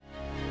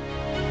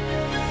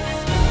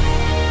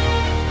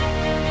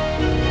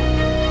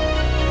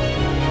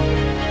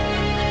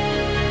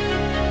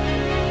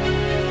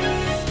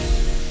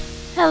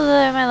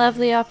Hello, my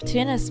lovely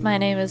opportunists. My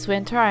name is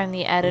Winter. I'm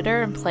the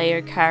editor and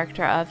player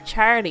character of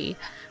Charity.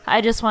 I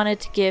just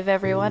wanted to give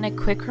everyone a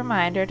quick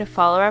reminder to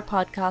follow our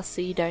podcast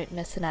so you don't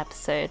miss an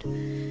episode.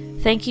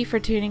 Thank you for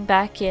tuning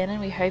back in,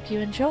 and we hope you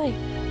enjoy.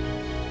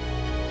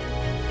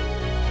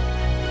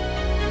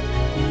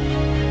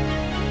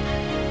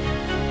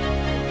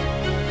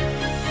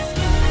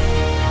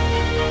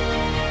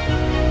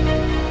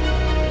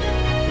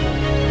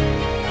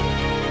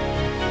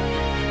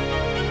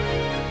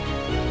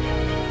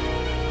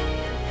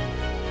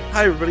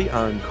 Hi everybody,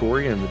 I'm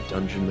Corey, I'm the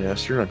Dungeon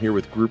Master, and I'm here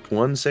with Group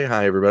 1. Say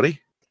hi everybody.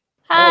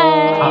 Hi!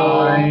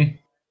 Hi.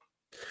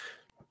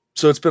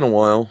 So it's been a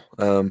while,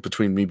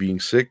 between me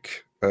being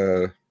sick,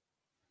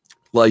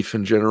 life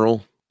in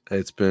general,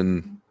 it's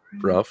been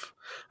rough.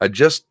 I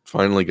just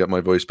finally got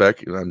my voice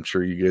back, and I'm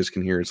sure you guys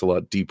can hear it's a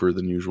lot deeper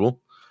than usual.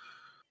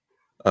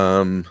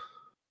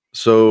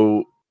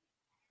 So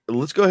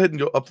let's go ahead and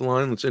go up the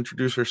line, let's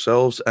introduce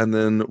ourselves, and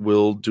then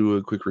we'll do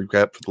a quick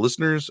recap for the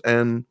listeners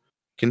and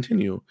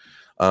continue.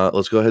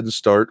 Let's go ahead and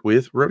start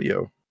with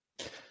Rodeo.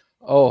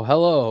 Oh,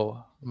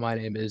 hello. My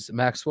name is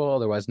Maxwell,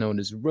 otherwise known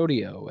as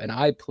Rodeo, and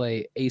I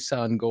play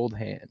Aeson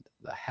Goldhand,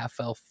 the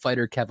half-elf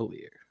fighter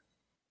cavalier.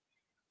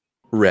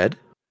 Red.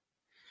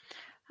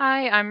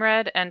 Hi, I'm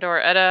Red,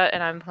 Endor Edda,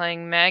 and I'm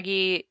playing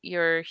Maggie,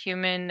 your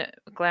human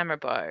glamour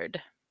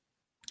bard.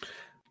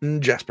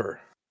 Jasper.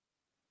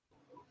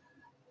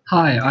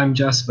 Hi, I'm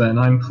Jasper, and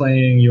I'm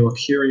playing your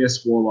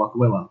curious warlock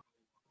Willa.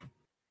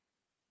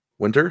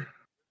 Winter.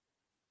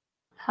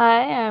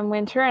 Hi, I'm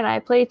Winter, and I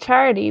play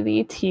Charity,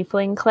 the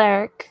Tiefling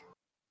Cleric.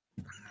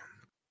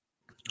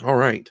 All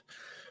right.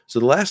 So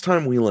the last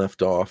time we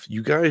left off,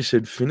 you guys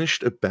had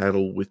finished a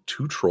battle with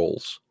two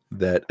trolls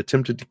that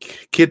attempted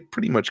to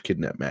pretty much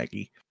kidnap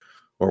Maggie,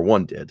 or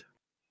one did.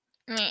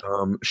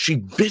 She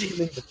bit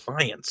him in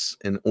defiance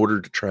in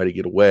order to try to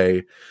get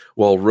away,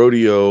 while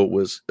Rodeo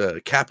was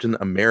Captain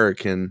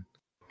American,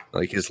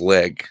 like his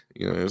leg,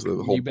 his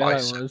the whole You bet I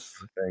bicep was.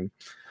 thing.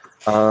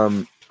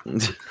 Damn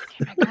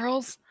it,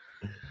 girls.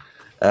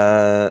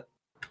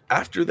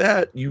 After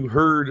that, you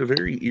heard a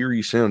very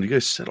eerie sound. You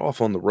guys set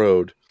off on the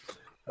road,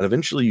 and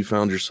eventually you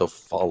found yourself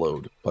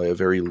followed by a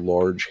very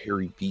large,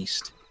 hairy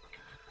beast.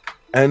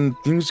 And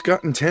things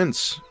got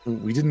intense.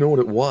 We didn't know what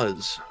it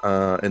was.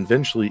 And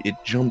eventually it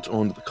jumped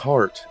onto the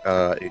cart.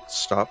 It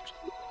stopped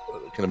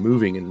kind of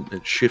moving, and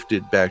it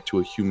shifted back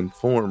to a human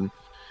form.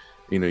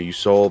 You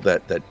saw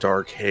that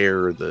dark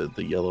hair, the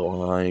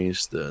yellow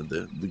eyes,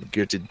 the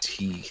gutted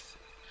teeth.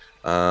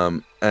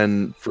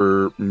 And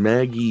for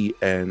Maggie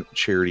and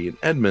Charity and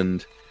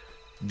Edmund,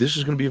 this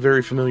is going to be a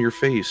very familiar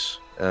face.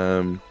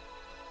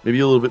 Maybe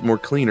a little bit more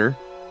cleaner.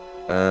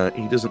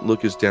 He doesn't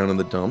look as down in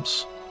the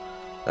dumps.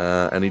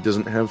 And he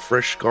doesn't have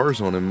fresh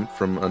scars on him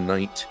from a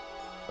night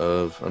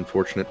of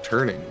unfortunate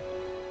turning.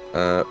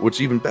 What's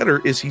even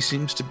better is he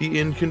seems to be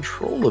in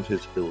control of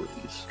his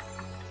abilities,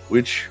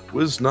 which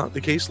was not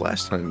the case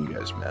last time you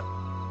guys met.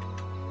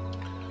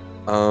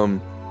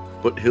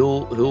 But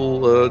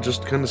he'll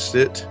just kind of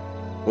sit.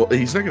 Well,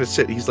 he's not going to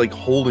sit. He's like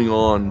holding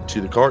on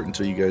to the cart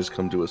until you guys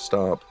come to a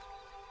stop.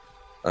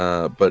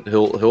 But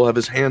he'll have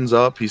his hands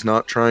up. He's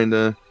not trying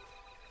to,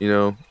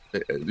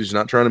 he's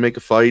not trying to make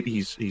a fight.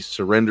 He's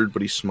surrendered,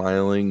 but he's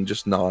smiling,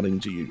 just nodding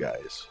to you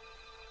guys.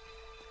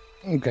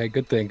 Okay,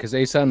 good thing, because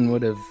Aeson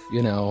would have,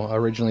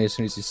 originally as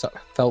soon as he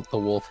felt the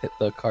wolf hit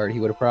the cart,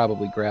 he would have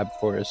probably grabbed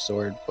for his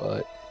sword,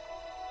 but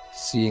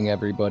seeing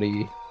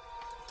everybody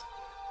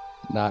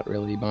not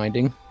really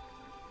minding.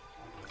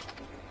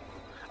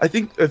 I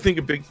think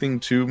a big thing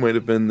too might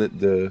have been that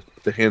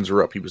the hands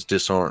were up. He was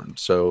disarmed,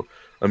 so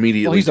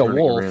immediately he's a turning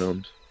wolf.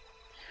 around.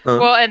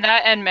 Well,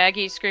 and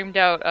Maggie screamed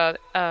out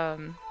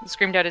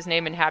his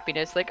name in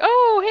happiness, like,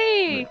 "Oh,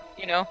 hey!"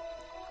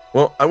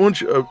 Well, I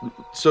want you.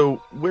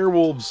 So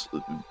werewolves,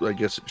 I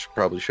guess it should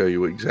probably show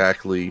you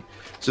exactly.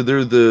 So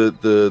they're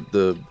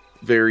the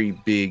very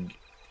big,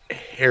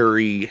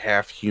 hairy,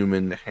 half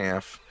human,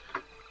 half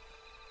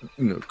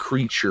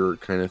creature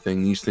kind of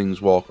thing. These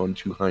things walk on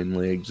two hind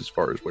legs as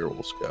far as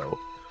werewolves go.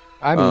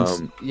 I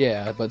mean,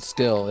 yeah, but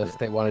still, if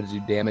they wanted to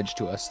do damage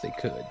to us, they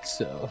could.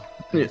 So,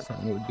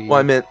 Aeson would be. Well,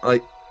 I meant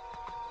like.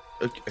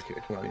 Okay.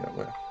 Well,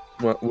 yeah.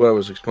 Well, what I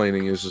was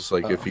explaining is just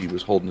like if he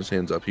was holding his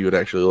hands up, he would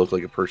actually look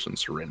like a person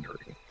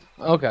surrendering.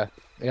 Okay,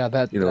 yeah,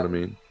 that. You know what I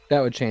mean?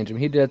 That would change him.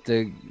 He'd have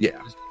to Yeah.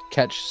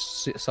 catch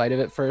sight of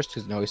it first,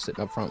 because now he's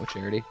sitting up front with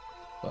Charity.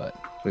 But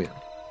yeah.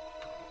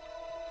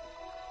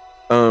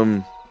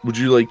 Would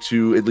you like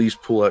to at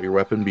least pull out your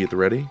weapon, be at the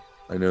ready?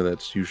 I know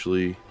that's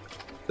usually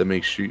that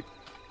makes you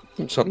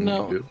something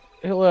No. you can do.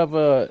 he'll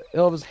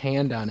have his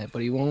hand on it,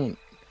 but he won't.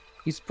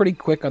 He's pretty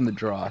quick on the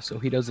draw, so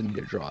he doesn't need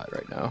to draw it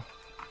right now.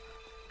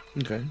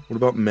 Okay. What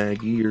about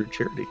Maggie or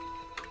Charity?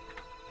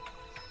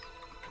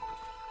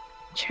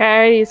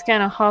 Charity's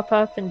gonna hop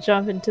up and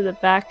jump into the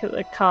back of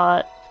the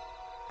cart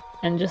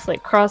and just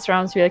like cross her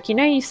arms and be like,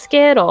 you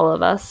scared all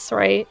of us,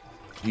 right?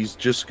 He's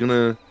just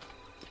gonna.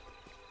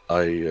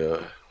 I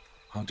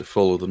had to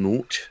follow the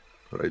note,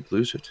 or I'd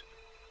lose it.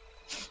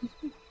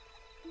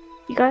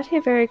 You got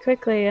here very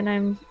quickly, and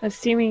I'm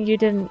assuming you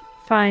didn't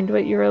find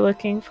what you were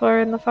looking for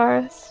in the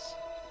forest?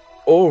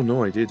 Oh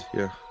no, I did.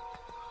 Yeah.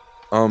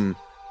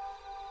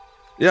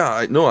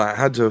 Yeah. I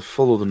had to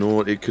follow the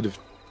note. It could have.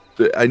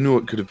 I knew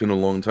it could have been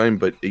a long time,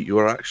 but you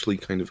are actually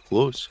kind of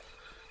close.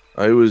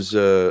 I was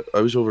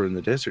over in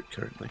the desert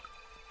currently.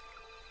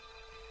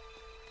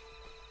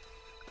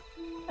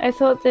 I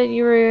thought that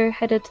you were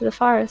headed to the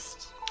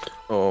forest.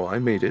 Oh, I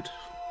made it.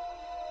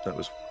 That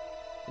was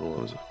a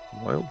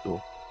while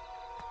ago.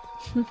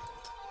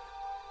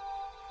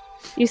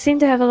 You seem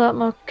to have a lot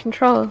more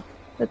control.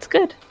 That's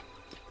good.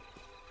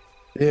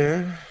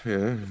 Yeah.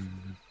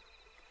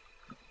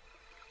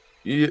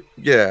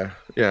 Yeah.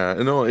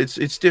 No,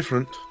 it's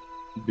different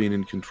being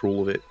in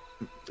control of it.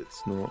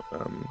 It's not.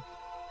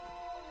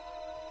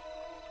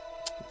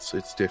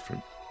 It's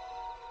different,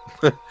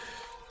 but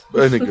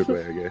in a good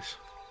way, I guess.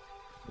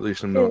 At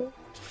least I'm not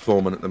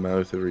foaming at the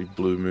mouth every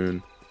blue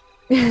moon.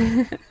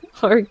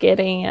 Or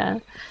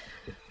getting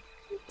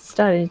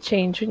starting to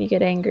change when you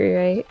get angry,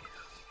 right?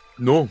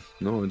 No,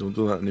 I don't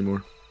do that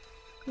anymore.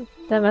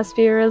 That must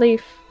be a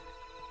relief.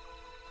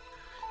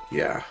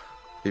 Yeah,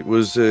 it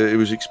was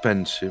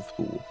expensive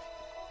though.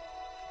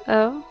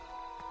 Oh?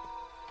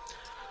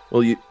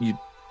 Well, you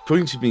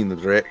pointed me in the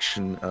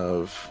direction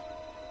of,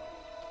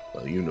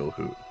 well, you know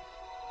who,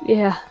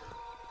 Yeah.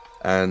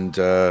 and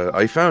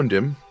I found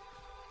him.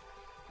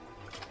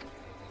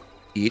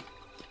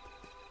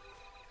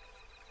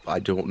 I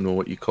don't know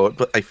what you call it,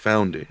 but I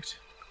found it.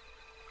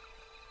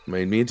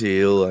 Made me a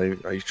deal.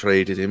 I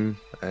traded him,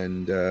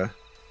 and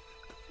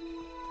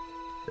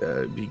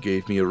he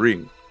gave me a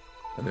ring,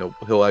 and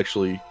he'll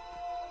actually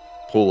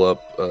pull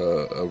up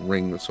a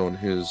ring that's on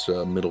his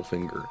middle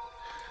finger.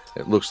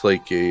 It looks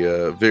like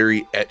a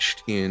very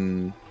etched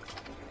in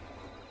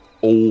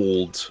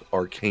old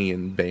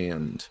arcane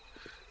band.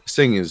 This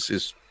thing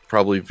is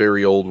probably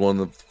very old, one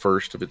of the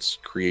first of its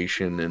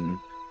creation, and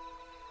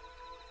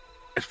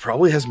it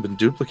probably hasn't been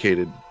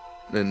duplicated.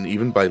 And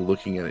even by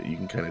looking at it, you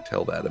can kind of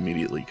tell that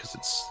immediately, because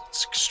it's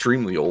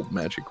extremely old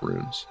magic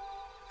runes.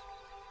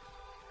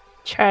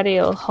 Charity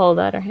will hold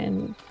out her hand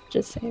and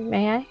just say,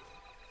 "May I?"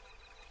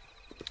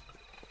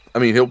 I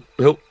mean,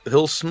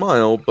 he'll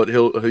smile, but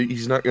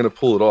he's not gonna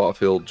pull it off.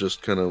 He'll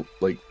just kind of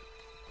like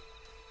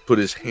put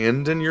his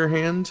hand in your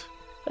hand.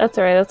 That's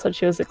alright, that's what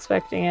she was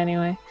expecting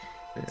anyway.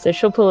 Yeah. So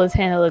she'll pull his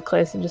hand a little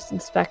close and just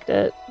inspect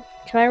it.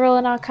 Can I roll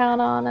an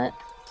arcana on it?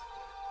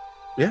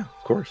 Yeah,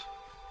 of course.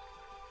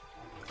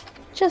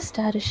 Just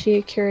out of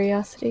sheer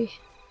curiosity.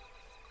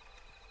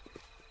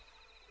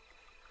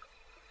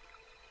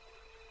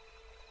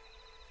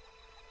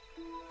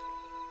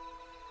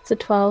 It's a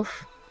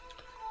 12.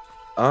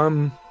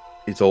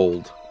 It's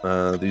old.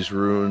 These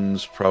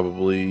runes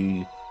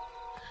probably,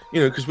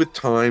 because with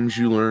times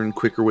you learn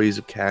quicker ways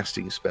of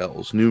casting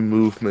spells, new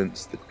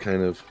movements that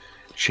kind of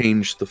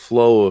change the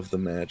flow of the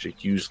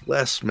magic, use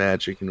less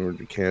magic in order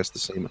to cast the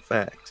same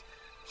effect.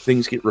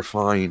 Things get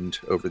refined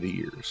over the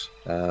years,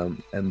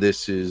 and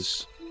this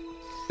is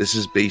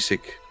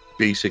basic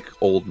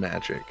old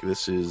magic.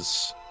 This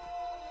is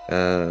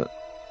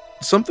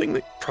something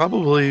that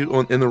probably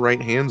in the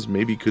right hands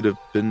maybe could have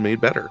been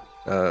made better.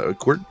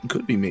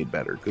 Could be made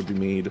better. Could be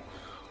made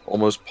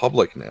almost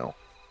public now.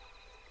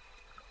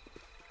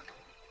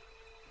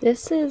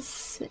 This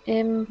is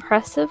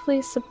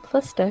impressively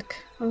simplistic.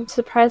 I'm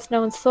surprised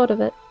no one's thought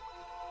of it.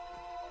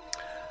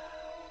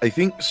 I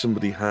think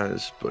somebody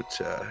has, but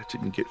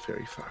didn't get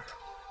very far.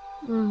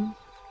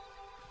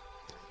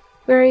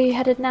 Where are you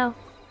headed now?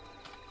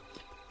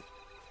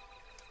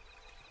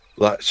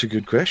 That's a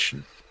good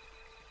question.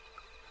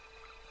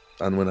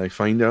 And when I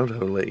find out,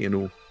 I'll let you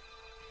know.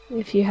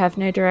 If you have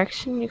no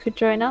direction, you could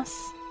join us.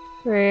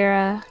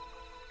 We're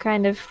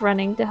kind of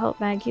running to help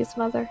Maggie's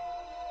mother.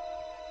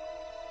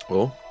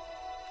 Well,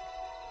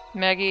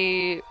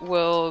 Maggie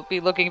will be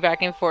looking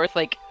back and forth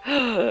like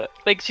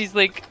like she's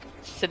like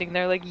sitting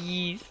there like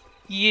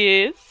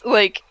yes,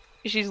 like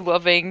she's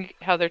loving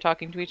how they're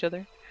talking to each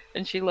other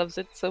and she loves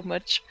it so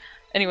much.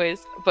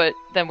 Anyways, but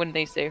then when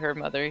they say her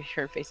mother,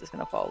 her face is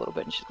gonna fall a little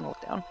bit and she's gonna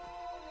look down.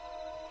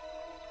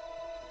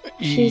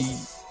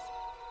 She's...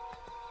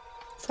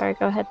 Sorry,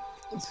 go ahead.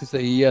 To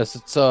say yes,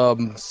 it's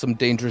some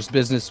dangerous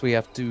business we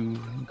have to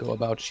go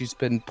about. She's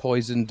been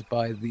poisoned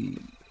by the...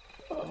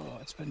 Oh,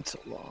 it's been so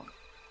long.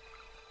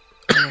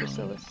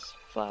 Priscilla's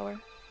flower.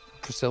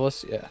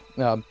 Priscilla's? Yeah.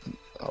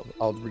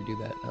 I'll redo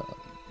that.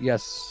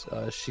 Yes,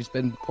 she's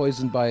been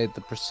poisoned by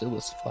the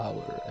Priscilla's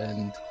flower,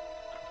 and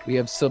we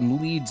have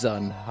some leads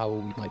on how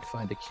we might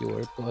find a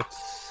cure, but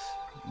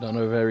none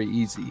are very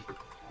easy.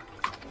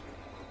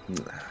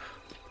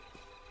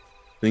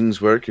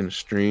 things work in a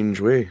strange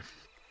way.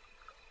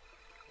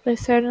 They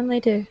certainly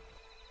do.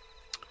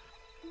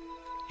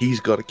 He's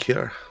got a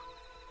cure.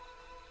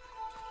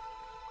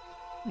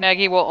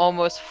 Maggie will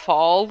almost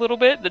fall a little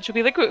bit. Then she'll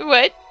be like,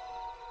 what?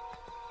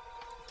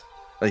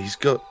 He's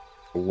got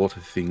a lot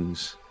of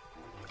things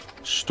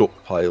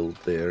stockpiled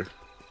there.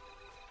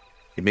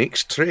 He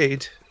makes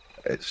trade.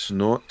 It's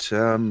not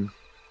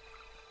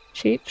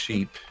Cheap?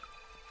 cheap.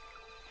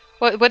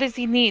 What does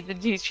he need?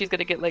 She's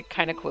gonna get like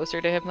kind of closer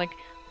to him. Like,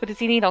 What does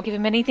he need? I'll give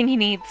him anything he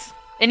needs.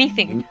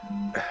 Anything.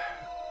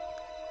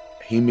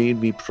 He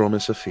made me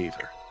promise a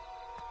favor.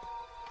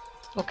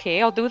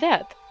 Okay, I'll do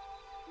that.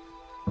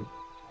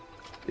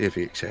 If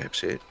he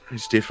accepts it.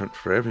 It's different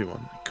for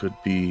everyone. It could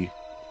be...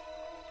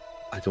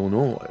 I don't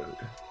know.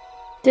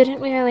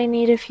 Didn't we only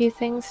need a few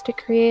things to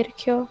create a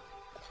cure?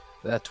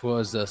 That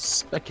was a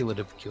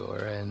speculative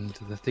cure, and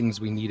the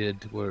things we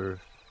needed were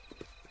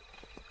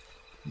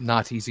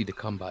not easy to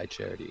come by,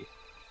 Charity.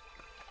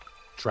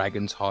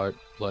 Dragon's heart,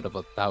 blood of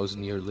a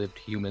 1,000-year-lived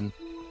human.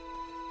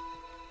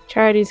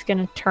 Charity's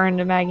gonna turn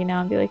to Maggie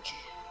now and be like,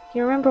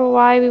 you remember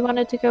why we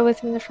wanted to go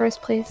with him in the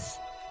first place?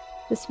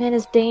 This man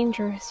is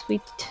dangerous. We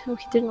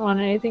didn't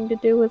want anything to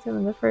do with him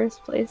in the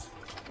first place.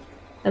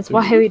 That's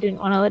why we didn't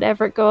want to let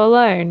Everett go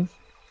alone.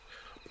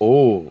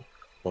 Oh,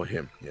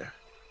 him, yeah.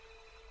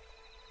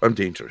 I'm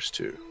dangerous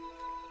too.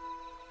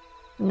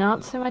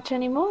 Not so much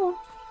anymore.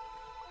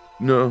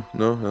 No,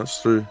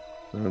 that's true.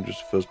 I'm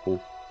just a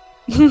fuzzball.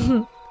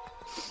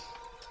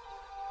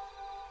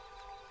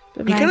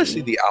 But You kind Maggie- of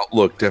see the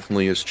outlook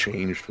definitely has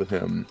changed with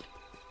him.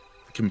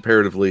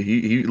 Comparatively,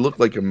 he looked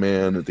like a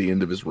man at the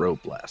end of his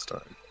rope last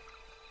time.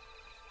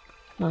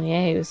 Well,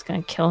 yeah, he was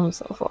gonna kill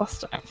himself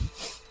last time.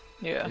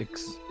 Yeah.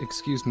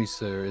 Excuse me,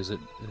 sir. Is it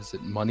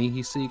money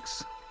he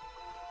seeks?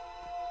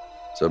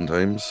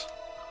 Sometimes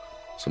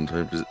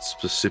it's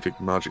specific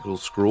magical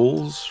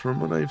scrolls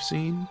from what I've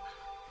seen.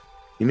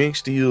 He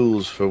makes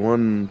deals. For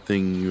one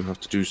thing, you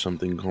have to do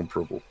something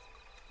comparable.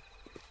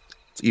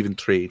 It's even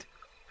trade.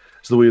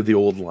 It's the way of the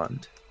old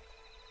land.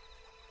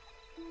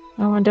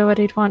 I wonder what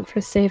he'd want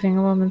for saving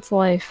a woman's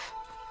life.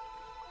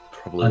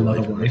 Probably Another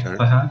life in wife, return.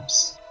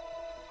 perhaps.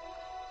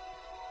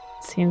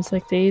 Seems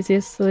like the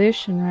easiest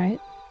solution, right?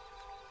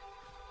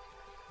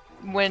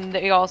 When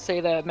they all say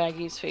that,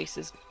 Maggie's face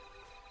is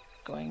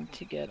going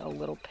to get a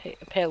little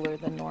paler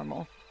than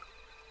normal.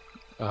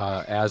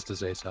 As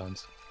does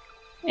Aeson's.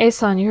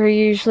 Aeson, you're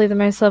usually the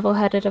most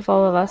level-headed of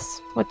all of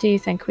us. What do you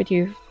think? Would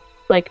you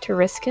like to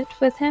risk it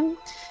with him?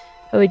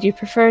 Or would you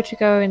prefer to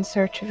go in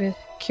search of a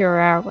cure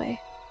our way?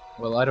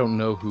 Well, I don't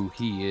know who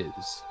he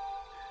is.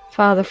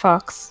 Father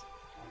Fox.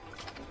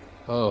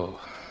 Oh.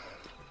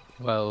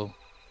 Well,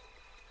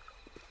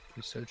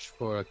 we search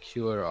for a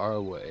cure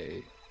our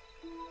way.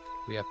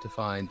 We have to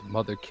find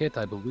Mother Kit,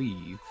 I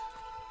believe,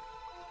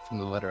 from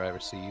the letter I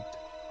received.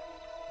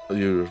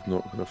 You're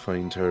not going to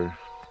find her.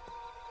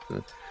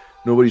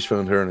 Nobody's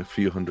found her in a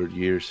few hundred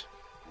years.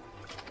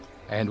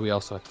 And we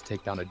also have to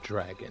take down a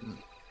dragon.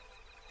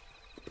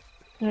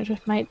 And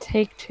it might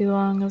take too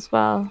long as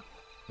well.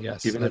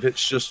 Yes. Even if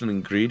it's just an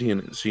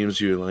ingredient, it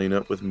seems you line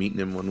up with meeting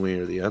him one way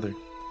or the other.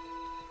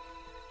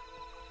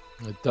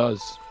 It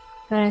does.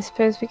 Then I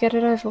suppose we get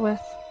it over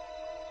with.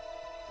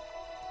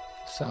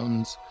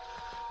 Sounds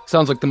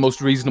like the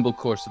most reasonable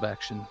course of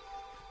action.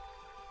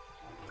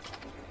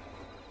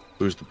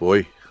 Who's the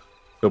boy?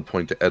 He'll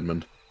point to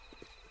Edmund.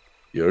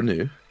 You're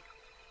new.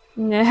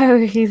 No,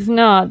 he's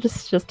not.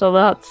 It's just a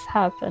lot's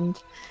happened.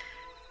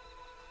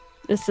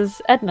 This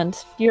is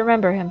Edmund. You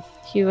remember him.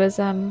 He was,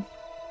 the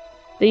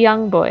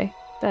young boy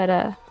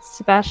that,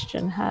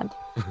 Sebastian had.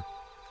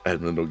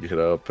 Edmund will get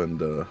up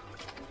and,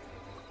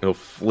 he'll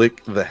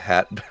flick the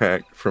hat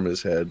back from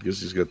his head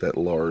because he's got that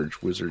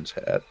large wizard's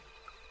hat.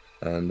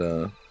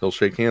 And, he'll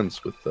shake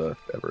hands with,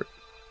 Everett.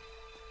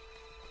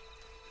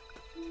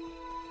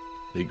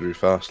 He grew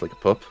fast like a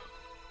pup.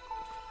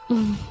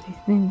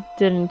 He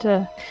didn't,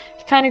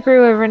 he kind of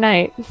grew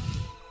overnight.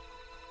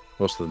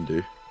 Most of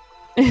them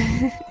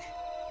do.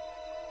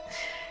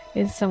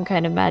 It's some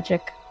kind of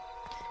magic.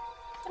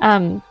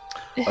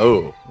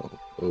 Oh,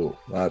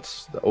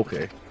 that's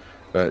okay.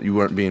 You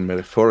weren't being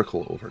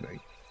metaphorical overnight.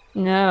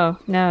 No,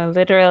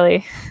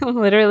 literally.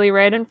 Literally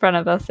right in front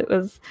of us. It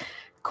was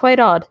quite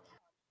odd.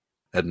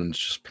 Edmund's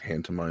just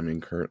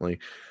pantomiming currently.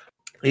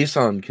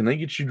 Aeson, can I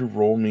get you to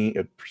roll me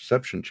a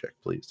perception check,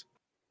 please?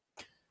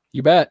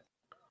 You bet.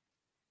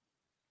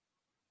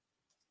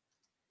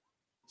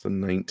 It's a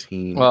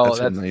 19. Well, that's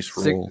that's a nice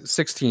roll.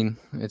 16.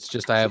 It's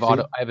just I have 16?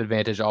 I have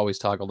advantage always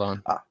toggled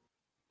on.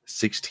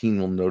 16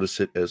 will notice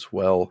it as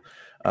well.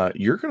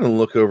 You're going to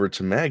look over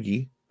to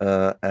Maggie,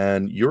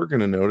 and you're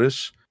going to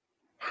notice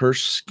her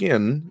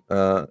skin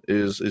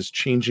is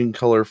changing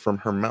color from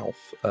her mouth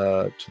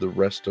to the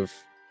rest of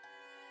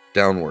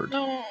downward.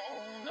 No.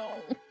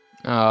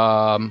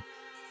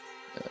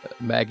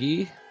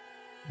 Maggie,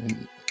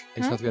 and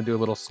he's gonna do a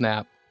little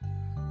snap.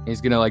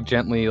 He's gonna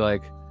gently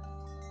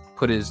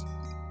put his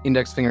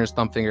index finger and his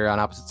thumb finger on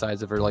opposite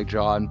sides of her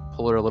jaw and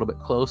pull her a little bit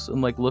close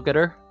and look at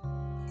her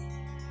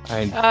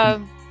and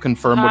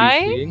confirm hi?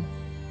 what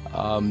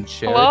he's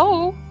seeing.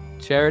 Hello?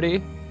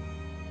 Charity.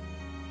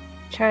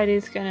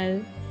 Charity's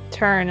gonna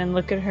turn and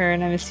look at her,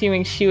 and I'm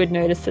assuming she would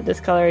notice the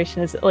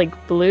discoloration. Is it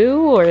blue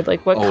or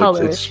what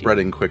color it's is she?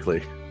 spreading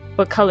quickly.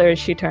 What color is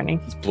she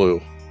turning? It's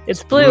blue.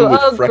 It's blue. with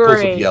Oh, freckles of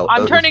great. yellow.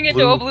 I'm it's turning into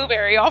blue- a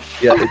blueberry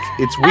off. Yeah,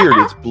 it's weird.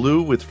 It's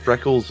blue with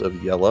freckles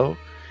of yellow,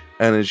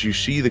 and as you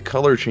see the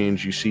color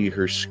change, you see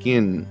her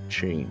skin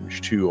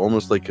change to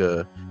almost like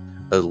a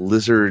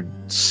lizard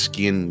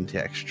skin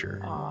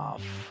texture. Oh,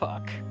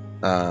 fuck.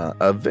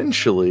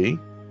 Eventually,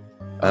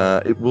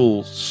 it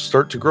will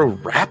start to grow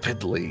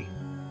rapidly.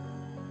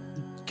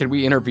 Can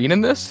we intervene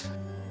in this?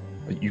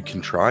 You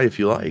can try if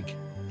you like.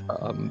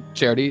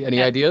 Charity, any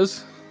Yeah.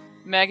 ideas?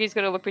 Maggie's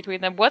gonna look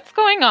between them. What's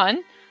going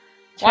on?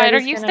 Why are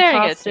Charity's you gonna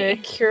staring toss at a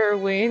me? Cure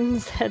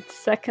wounds at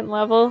 2nd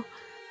level,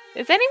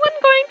 Is anyone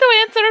going to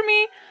answer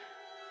me?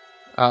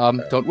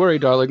 Don't worry,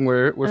 darling.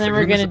 We're and then we're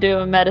figuring gonna this do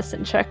a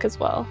medicine check as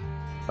well.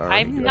 All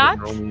right, I'm go ahead and not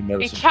roll me A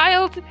medicine.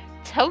 child,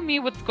 tell me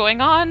what's going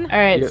on. All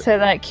right, Yeah. so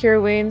that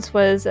Cure wounds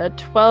was a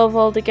 12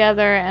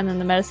 altogether, and then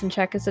the medicine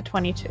check is a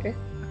 22.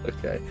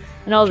 Okay.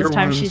 And all this Cure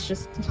time wounds, she's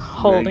just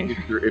holding.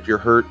 Maggie, if you're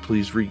hurt,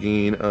 please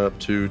regain up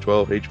to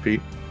 12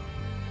 HP.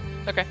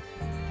 Okay.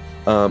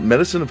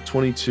 Medicine of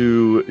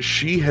 22,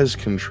 she has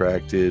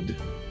contracted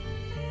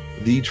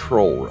the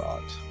troll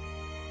rot.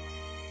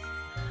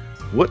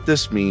 What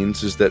this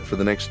means is that for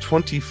the next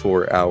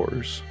 24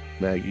 hours,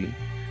 Maggie,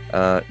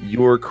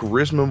 your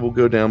charisma will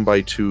go down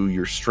by 2,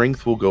 your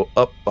strength will go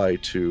up by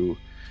 2,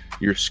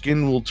 your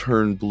skin will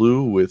turn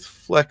blue with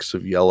flecks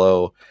of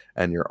yellow,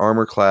 and your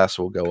armor class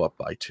will go up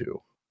by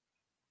 2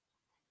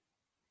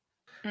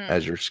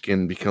 as your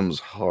skin becomes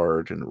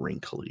hard and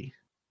wrinkly,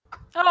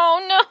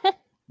 Oh no!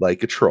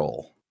 like a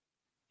troll.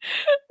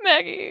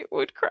 Maggie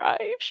would cry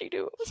if she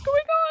knew what was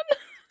going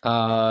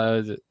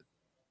on.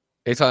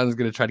 Aeton's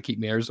gonna try to keep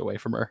mirrors away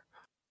from her.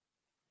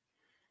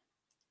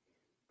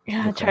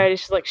 Yeah, Okay.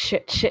 Charity's like,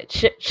 shit.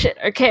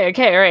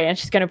 Okay, all right. And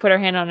she's gonna put her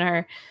hand on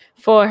her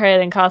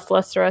forehead and cast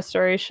Lesser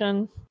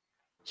Restoration.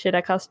 Shit,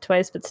 I cost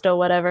twice, but still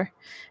whatever.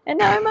 And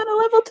now I'm at a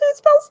level 2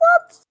 spell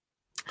slots.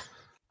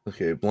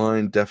 Okay,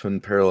 blind,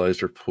 deafened,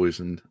 paralyzed, or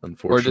poisoned, Or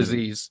unfortunately.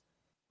 disease.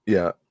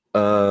 Yeah.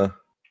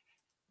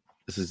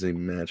 This is a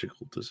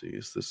magical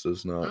disease. This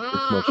does not.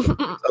 It's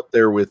up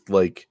there with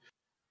like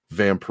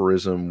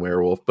vampirism,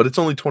 werewolf, but it's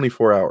only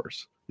 24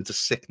 hours. It's a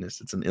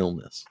sickness. It's an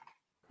illness.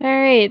 All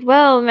right.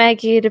 Well,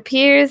 Maggie, it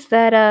appears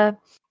that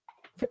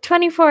for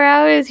 24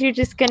 hours you're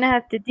just gonna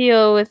have to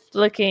deal with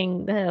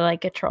looking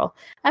like a troll.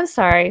 I'm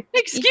sorry.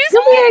 Excuse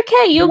You'll me? be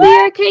okay. You'll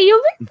be okay.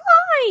 You'll be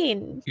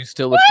fine. You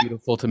still look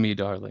beautiful to me,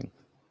 darling.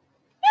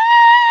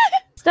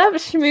 Stop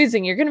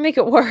schmoozing. You're gonna make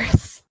it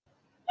worse.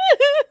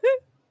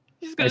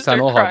 She's gonna Aeton start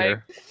will hug crying.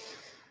 her.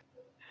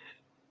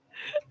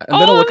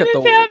 And then I'll look at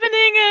this the.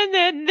 happening, and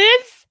then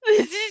this.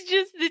 This is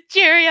just the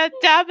cherry on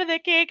top of the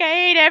cake. I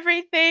hate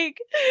everything.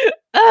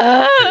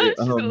 She's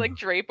gonna like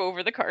drape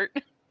over the cart.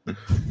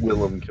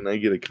 Willem, can I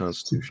get a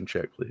Constitution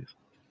check, please?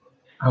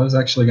 I was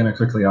actually going to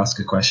quickly ask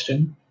a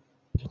question.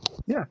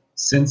 Yeah.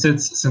 Since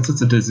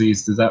it's a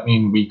disease, does that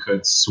mean we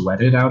could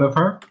sweat it out of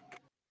her?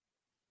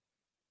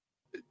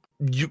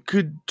 You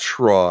could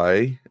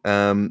try.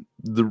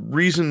 The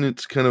reason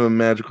it's kind of a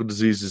magical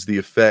disease is the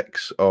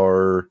effects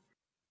are.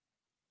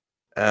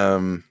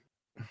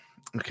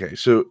 Okay,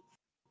 so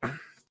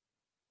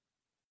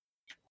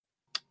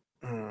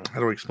how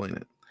do I explain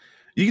it?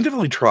 You can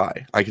definitely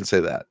try. I can say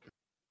that.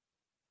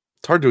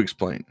 It's hard to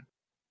explain.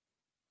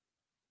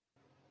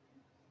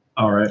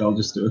 All right, I'll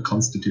just do a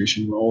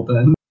Constitution roll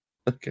then.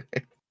 Okay.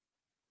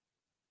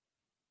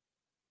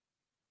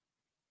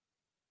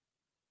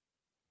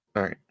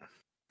 All right.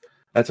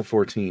 That's a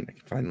 14. I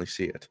can finally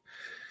see it.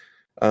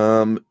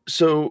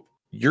 So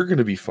you're going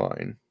to be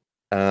fine.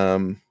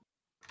 You're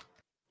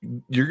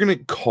going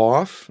to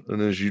cough,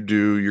 and as you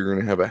do, you're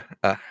going to have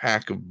a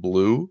hack of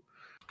blue,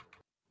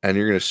 and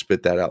you're going to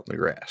spit that out in the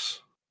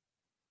grass.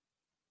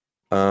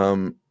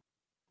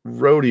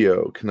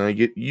 Rodeo, can I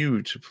get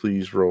you to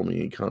please roll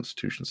me a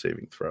Constitution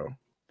saving throw?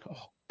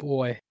 Oh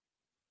boy.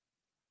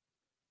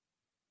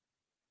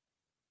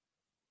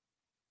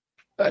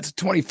 That's a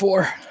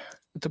 24.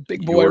 It's a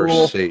big boy You're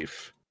roll.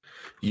 safe.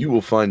 You will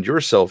find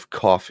yourself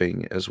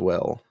coughing as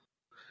well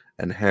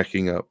and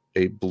hacking up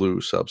a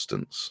blue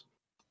substance.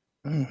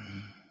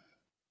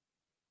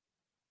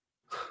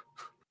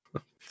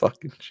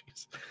 Fucking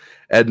jeez.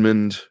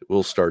 Edmund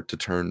will start to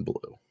turn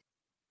blue.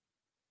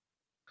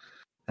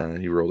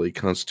 He rolled a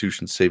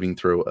Constitution saving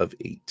throw of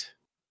 8.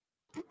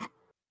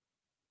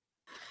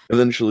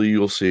 Eventually,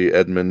 you'll see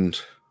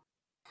Edmund.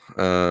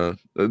 And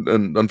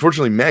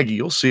unfortunately, Maggie,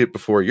 you'll see it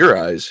before your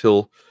eyes.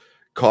 He'll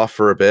cough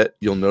for a bit.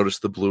 You'll notice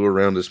the blue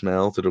around his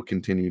mouth. It'll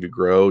continue to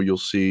grow. You'll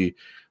see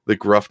the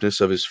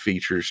gruffness of his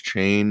features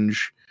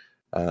change.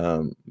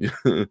 The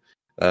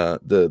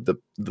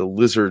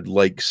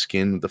lizard-like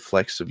skin with the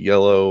flecks of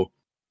yellow.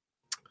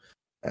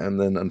 And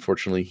then,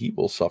 unfortunately, he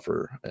will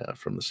suffer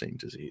from the same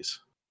disease.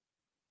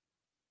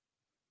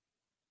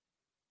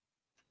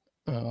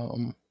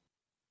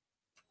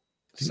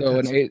 So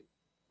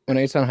when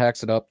Aeton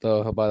hacks it up,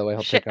 though, by the way,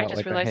 he'll Shit, take I out just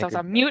like realized I was a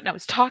on mute and I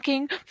was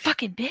talking.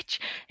 Fucking bitch.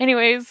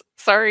 Anyways,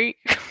 sorry.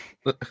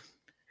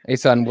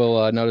 Aeton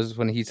will notice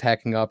when he's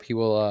hacking up,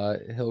 he'll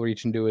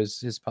reach into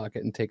his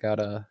pocket and take out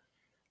a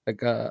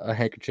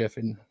handkerchief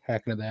and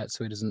hack into that,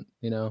 so he doesn't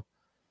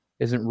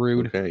isn't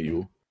rude. Okay,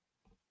 you.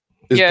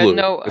 It's Yeah, blue.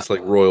 no, It's like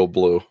royal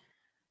blue.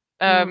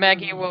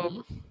 Maggie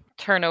will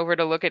turn over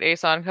to look at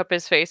Aeson, cup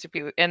his face,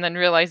 and then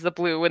realize the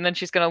blue, and then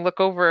she's gonna look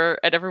over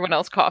at everyone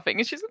else coughing,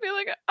 and she's gonna be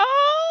like,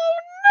 "Oh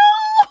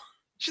no!"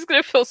 She's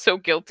gonna feel so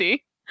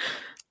guilty.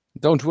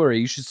 Don't worry,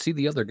 you should see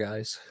the other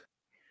guys.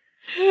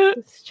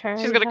 Does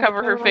Charlie She's gonna have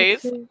cover to her roll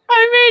face. too?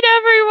 I made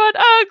everyone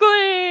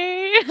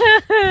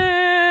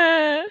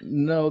ugly.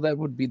 No, that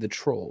would be the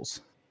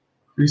trolls.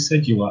 Who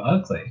said you were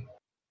ugly?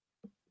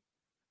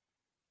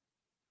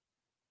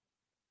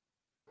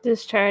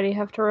 Does Charity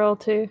have to roll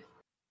too?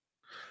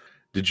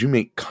 Did you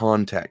make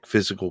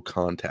physical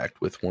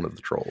contact with one of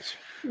the trolls?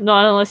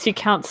 Not unless you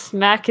count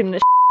smacking the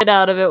shit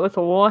out of it with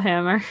a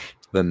warhammer.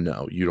 Then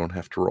no, you don't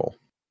have to roll.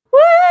 Woo!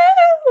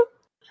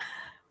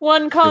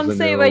 One con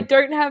Because I save, know- I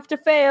don't have to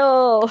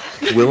fail.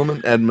 Willem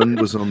and Edmund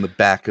was on the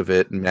back of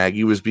it, and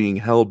Maggie was being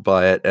held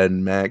by it,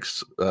 and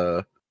Max,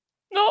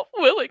 Not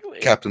willingly.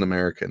 Captain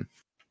American.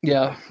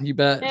 Yeah, you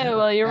bet. Yeah,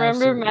 well, you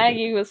remember Absolutely.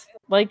 Maggie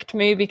liked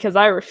me because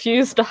I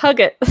refused to hug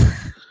it.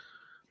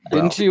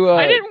 Didn't you?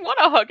 I didn't want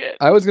to hug it.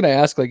 I was gonna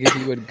ask like if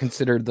you would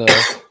consider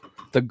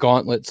the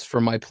gauntlets for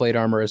my plate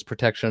armor as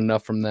protection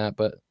enough from that,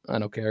 but I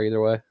don't care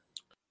either way.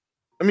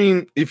 I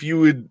mean, if you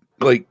would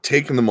like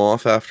taken them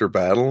off after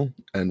battle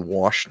and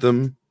washed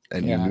them,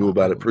 and Yeah, you knew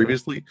about it probably.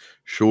 previously,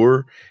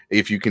 sure.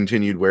 If you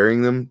continued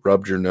wearing them,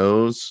 rubbed your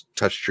nose,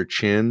 touched your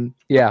chin,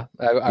 Yeah,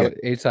 Yeah.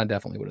 Aeson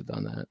definitely would have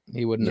done that.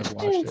 He wouldn't have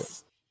washed it.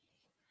 It's-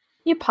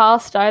 You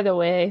passed either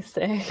way,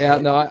 so Yeah,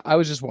 no,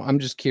 I'm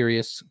just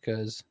curious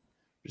because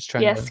just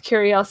trying yes,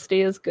 curiosity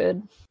is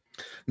good.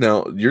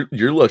 now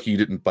you're lucky you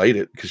didn't bite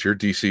it because your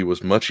DC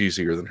was much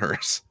easier than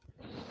hers.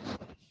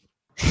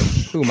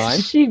 Who,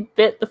 mine? She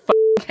bit the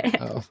hand.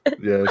 Oh.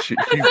 Yeah, she.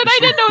 I said I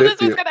didn't know bit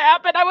this was the- gonna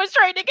happen. I was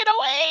trying to get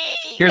away.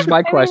 Here's my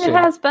I mean, question: it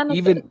has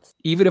benefits.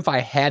 even if I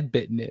had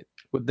bitten it,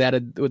 would that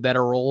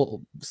a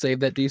roll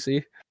save that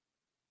DC?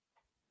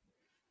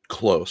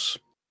 Close,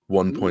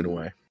 1 point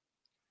away.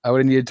 I would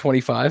have needed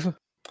 25.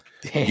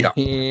 Yeah.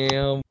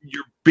 Damn.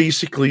 You're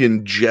basically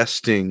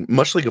ingesting,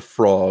 much like a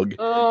frog.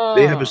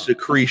 They have a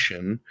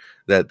secretion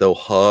that they'll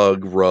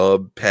hug,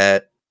 rub,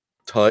 pet,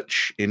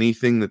 touch,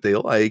 anything that they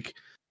like.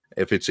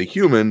 If it's a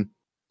human,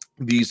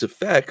 these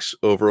effects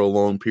over a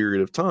long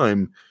period of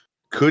time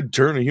could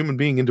turn a human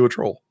being into a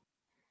troll.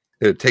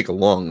 It'd take a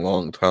long,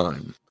 long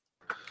time.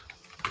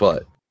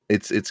 But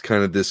it's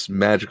kind of this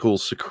magical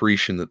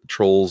secretion that the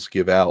trolls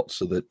give out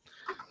so that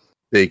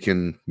they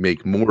can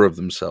make more of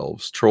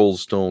themselves.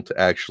 Trolls don't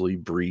actually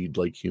breed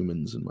like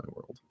humans in my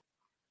world.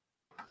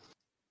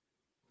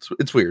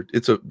 It's weird.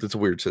 It's a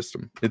weird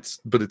system.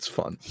 But it's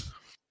fun.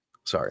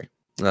 Sorry.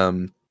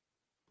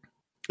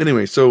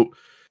 Anyway, so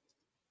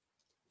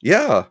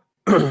yeah.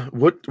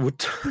 what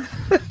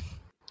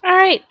All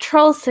right,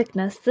 troll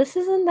sickness. This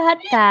isn't that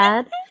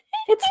bad.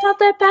 It's not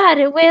that bad.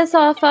 It wears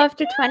off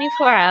after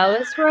 24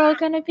 hours. We're all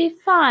gonna be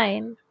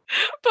fine.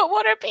 But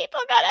what are people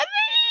gonna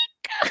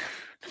think?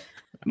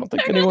 I don't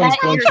think They're anyone's gonna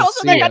going think to trolls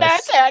and they're see gonna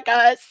us. attack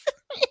us.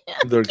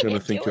 they're can't gonna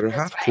think deal you're a with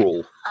this half right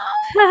troll.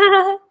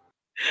 I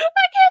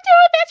can't deal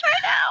with this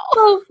right now.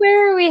 Well,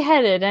 where are we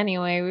headed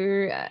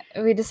anyway?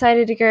 We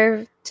decided to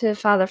go to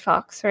Father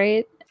Fox,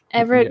 right?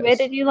 Everett, where Yes.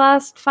 did you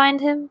last find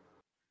him?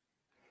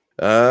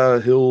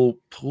 He'll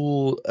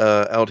pull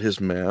out his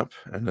map,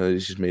 and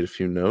he's made a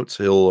few notes.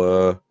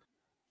 He'll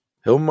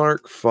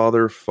mark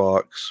Father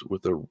Fox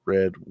with a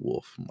red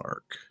wolf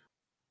mark.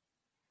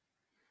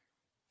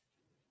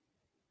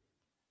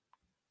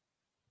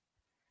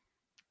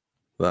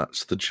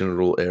 That's the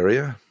general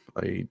area.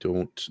 I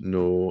don't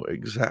know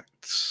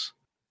exacts.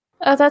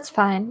 Oh, that's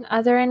fine.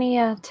 Are there any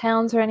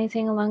towns or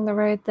anything along the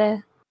road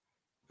there?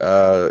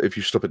 If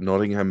you stop at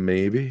Nottingham,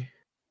 maybe.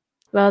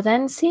 Well,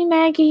 then, see,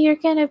 Maggie, you're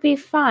gonna be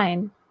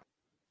fine.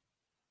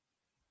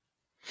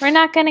 We're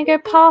not gonna go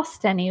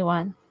past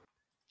anyone.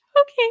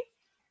 Okay.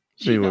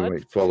 Maybe we nods.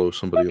 might follow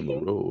somebody on the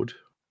Okay. road.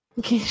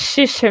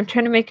 Shush, I'm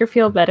trying to make her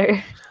feel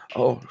better.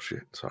 Oh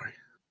shit! Sorry.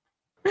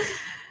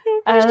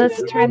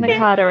 Let's turn the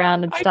cart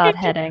around and I start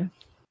could- heading.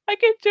 I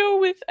could deal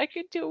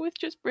with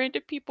just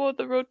random people on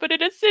the road, but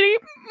in a city,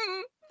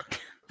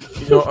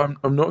 You know,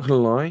 I'm not gonna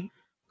lie.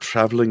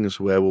 Traveling as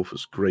a werewolf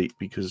is great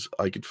because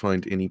I could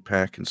find any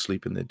pack and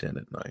sleep in their den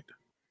at night.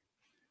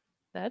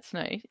 that's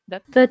nice.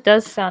 That's That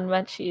does sound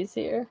much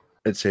easier.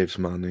 It saves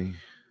money,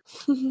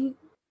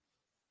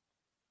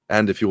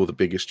 and if you're the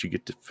biggest, you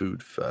get the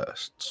food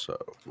first. So,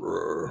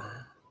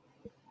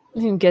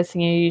 I'm guessing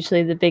you're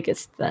usually the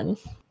biggest then.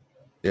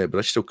 yeah, but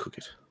I still cook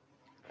it.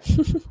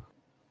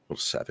 What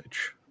a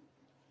savage!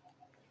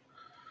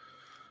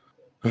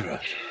 All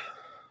right.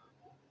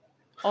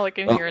 all I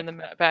can Oh. hear in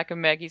the back of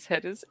Maggie's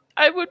head is,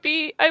 I would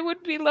be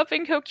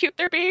loving how cute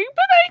they're being,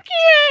 but I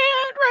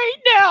can't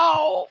right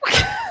now.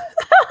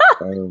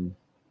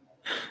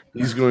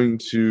 He's going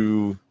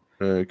to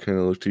kind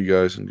of look to you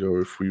guys and go,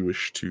 if we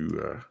wish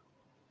to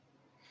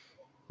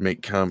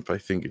make camp, I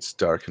think it's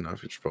dark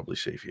enough. It's probably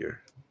safe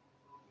here.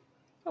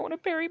 I want to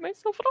bury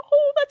myself in a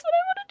hole. That's what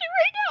I want to do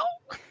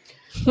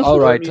right now. All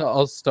right,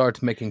 I'll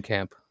start making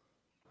camp.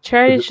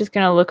 Charity's just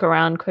gonna look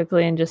around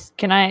quickly and just,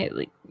 can I,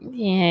 like,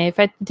 yeah, if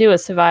I do a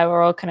survival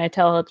roll, can I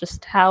tell her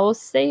just how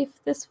safe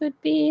this would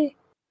be?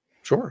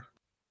 Sure.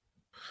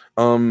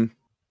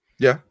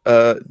 Yeah.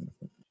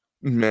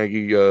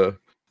 Maggie,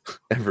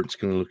 Everett's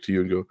gonna look to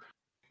you and go,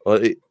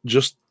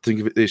 Just think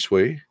of it this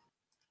way.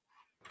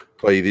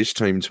 By this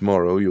time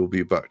tomorrow, you'll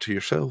be back to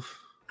yourself.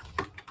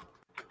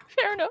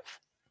 Fair enough.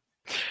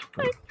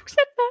 I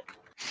accept that.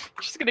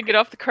 She's gonna get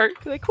off the cart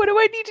and be like, what do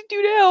I need to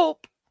do to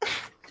help?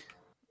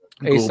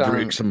 Go Asan-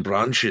 break some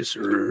branches.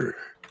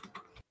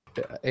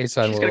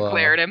 Asan She's gonna will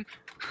glare at him.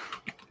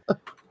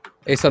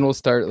 Asan will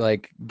start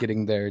like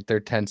getting their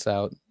tents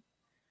out,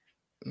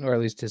 or at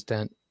least his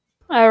tent.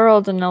 I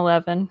rolled an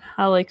 11.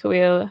 How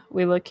likely are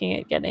we looking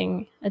at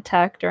getting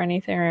attacked or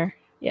anything? Or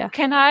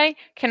Can I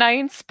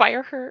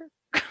inspire her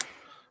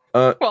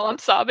Uh, while I'm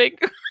sobbing?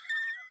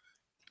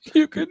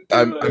 You could.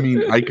 I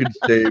mean, I could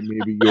say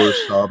maybe your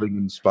sobbing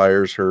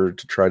inspires her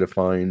to try to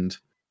find,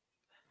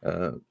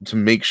 to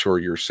make sure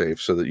you're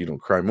safe so that you don't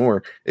cry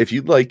more. If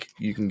you'd like,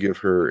 you can give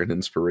her an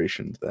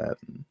inspiration to that.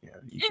 And, yeah,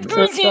 you can, So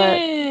that's what-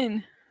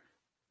 Inspiration!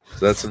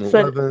 so that's an So-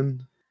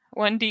 11.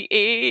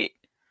 1d8.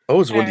 Oh,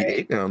 it's All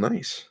 1d8 now.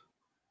 Nice.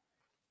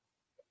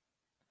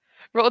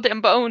 Roll them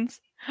bones.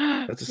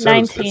 That's a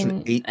 7. So that's 19.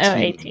 an 18. Oh,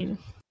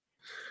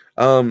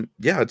 18.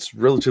 Yeah, it's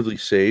relatively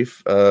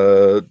safe.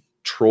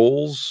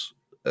 Trolls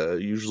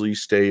usually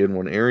stay in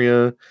one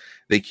area.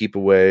 They keep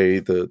away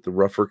the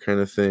rougher kind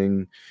of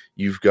thing.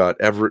 You've got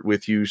Everett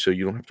with you, so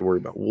you don't have to worry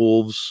about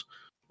wolves.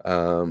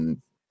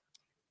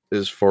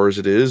 As far as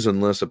it is,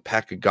 unless a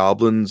pack of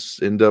goblins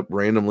end up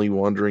randomly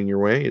wandering your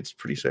way, it's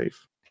pretty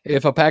safe.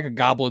 If a pack of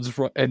goblins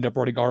end up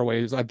running our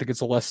ways, I think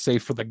it's less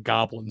safe for the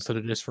goblins than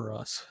it is for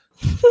us.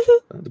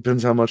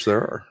 Depends how much there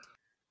are.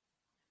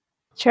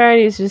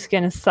 Charity's just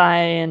gonna sigh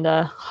and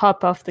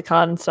hop off the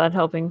cart and start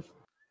helping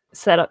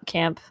set up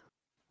camp.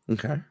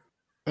 Okay.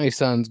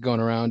 Asan's going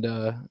around,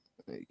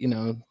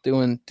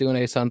 doing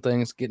Asan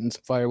things, getting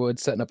some firewood,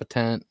 setting up a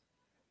tent.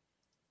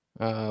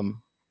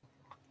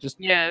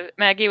 Yeah,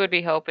 Maggie would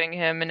be helping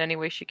him in any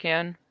way she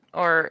can.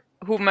 Or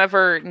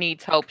whomever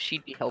needs help,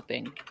 she'd be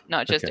helping.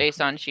 Not just Okay.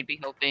 Asan, she'd be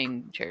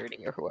helping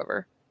Charity or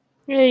whoever.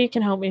 Yeah, you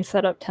can help me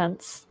set up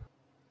tents.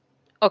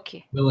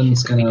 Okay. Willem's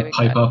She's gonna be gonna doing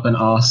pipe that. up and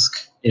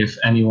ask if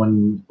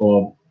anyone,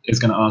 or is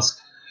gonna ask,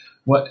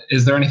 "What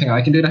is there anything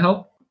I can do to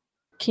help?"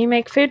 Can you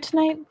make food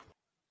tonight?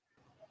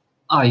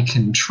 I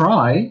can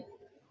try.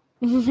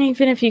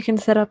 Even if you can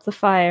set up the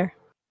fire.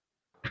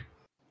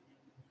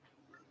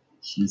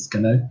 He's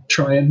gonna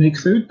try and make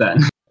food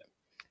then.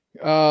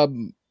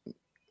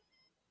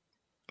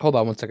 Hold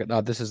on one second.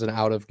 This is an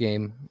out of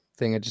game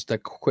thing. Just a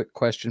quick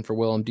question for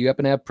Willem. Do you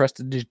happen to have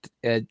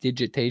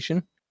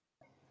prestidigitation?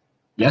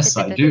 Yes,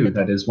 I do.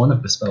 That is one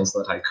of the spells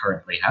that I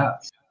currently have.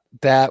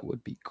 That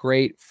would be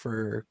great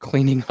for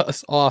cleaning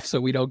us off so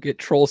we don't get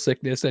troll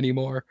sickness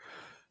anymore.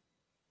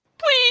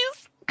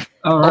 Please!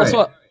 All right.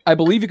 Also, I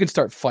believe you can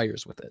start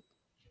fires with it.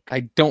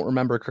 I don't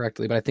remember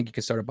correctly, but I think you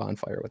can start a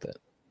bonfire with it.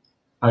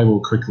 I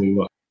will quickly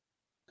look.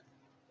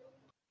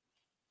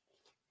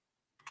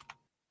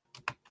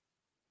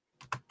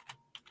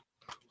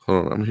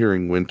 Hold on, I'm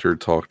hearing Winter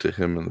talk to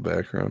him in the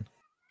background.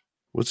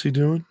 What's he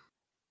doing?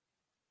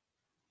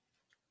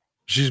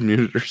 She's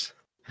muted herself.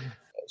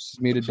 She's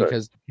muted Sorry.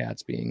 because the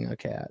cat's being a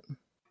cat.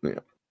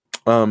 The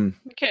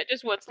cat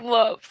just wants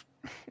love.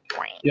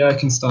 Yeah, I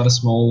can start a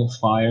small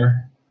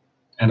fire,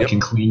 and Yep. I can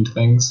clean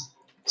things.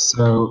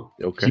 So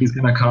Okay. he's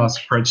gonna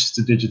cast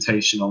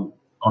prestidigitation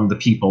on the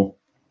people.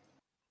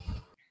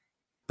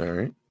 All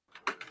right.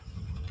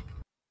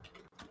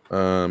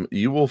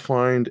 You will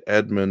find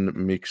Edmund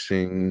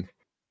mixing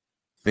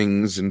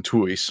things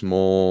into a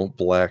small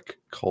black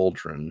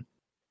cauldron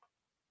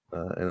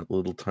and a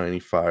little tiny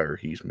fire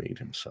he's made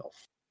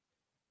himself.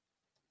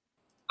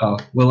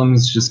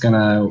 Willem's just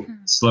gonna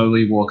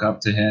slowly walk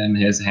up to him,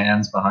 his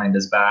hands behind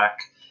his back,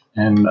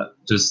 and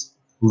just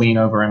lean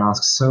over and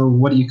ask, "So,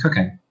 what are you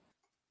cooking?"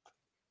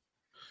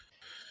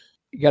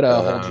 You gotta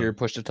Uh, hold your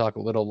push to talk a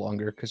little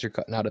longer because you're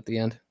cutting out at the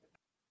end.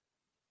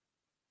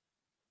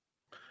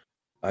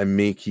 I'm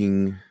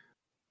making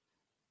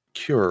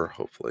cure,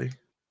 hopefully.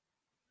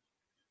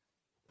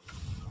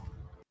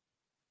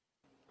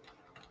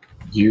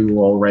 You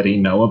already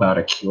know about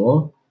a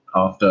cure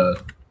after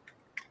a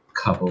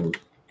couple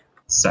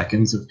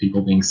seconds of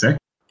people being sick.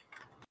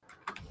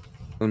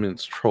 I mean,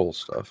 it's troll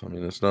stuff. I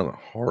mean, it's not a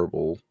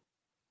horrible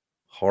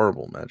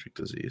magic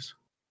disease.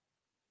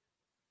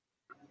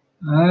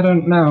 I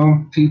don't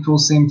know. People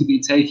seem to be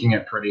taking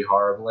it pretty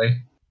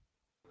horribly.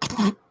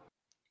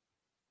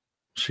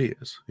 She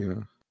is,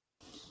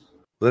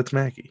 That's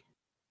Maggie.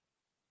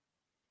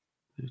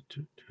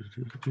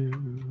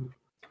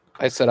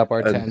 I set up our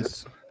And-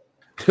 tents.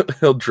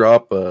 He'll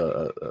drop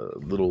a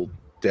little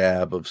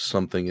dab of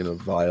something in a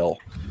vial.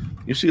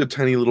 You see a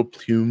tiny little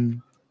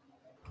plume.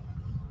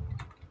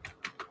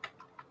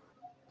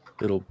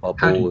 It'll bubble.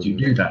 How did you and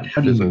do that?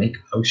 How do you fizzle. make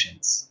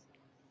potions?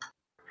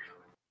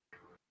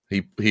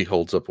 He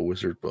holds up a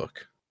wizard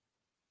book.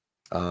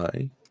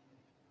 The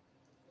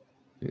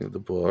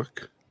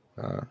book.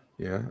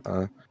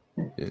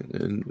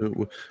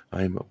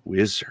 I'm a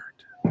wizard.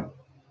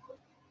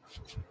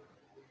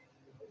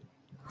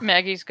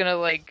 Maggie's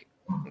gonna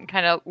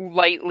kind of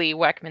lightly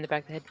whack him in the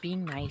back of the head. Be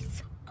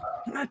nice.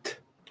 What?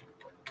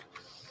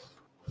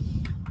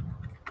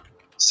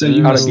 So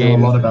you Not must a know a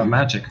game. lot about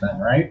magic then,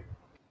 right?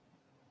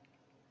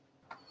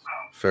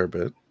 Fair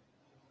bit.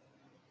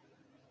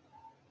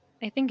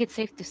 I think it's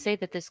safe to say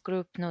that this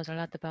group knows a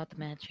lot about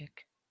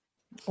magic.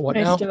 What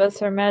now? Most of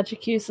us are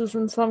magic users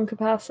in some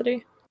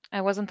capacity.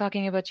 I wasn't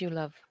talking about you,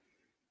 love.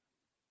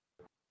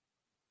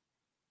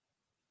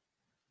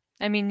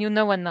 I mean, you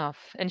know enough.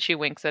 And she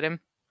winks at him.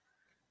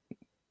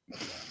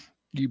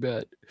 You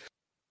bet.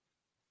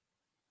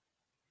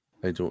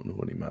 I don't know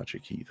any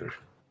magic either.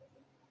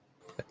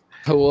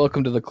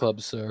 Welcome to the club,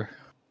 sir.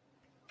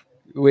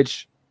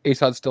 Which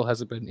Aeson still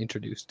hasn't been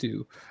introduced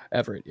to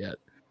Everett yet.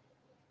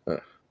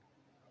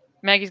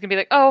 Maggie's gonna be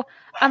like, "Oh,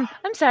 I'm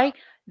sorry.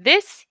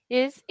 This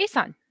is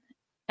Aeson,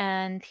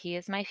 and he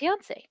is my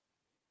fiance."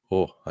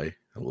 Oh, hi.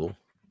 Hello.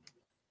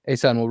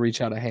 Aeson will reach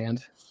out a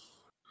hand.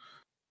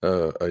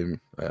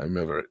 I'm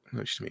Everett.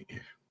 Nice to meet you.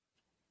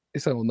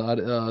 Aeson will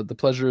nod. The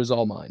pleasure is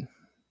all mine.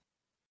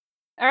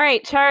 All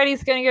right,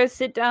 Charity's gonna go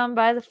sit down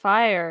by the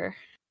fire.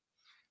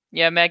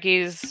 Yeah,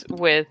 Maggie's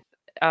with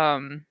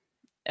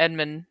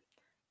Edmund,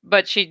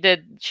 but she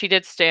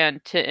did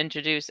stand to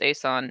introduce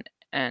Aeson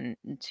and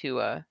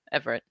to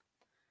Everett.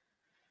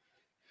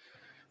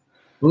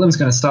 Willem's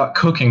going to start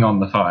cooking on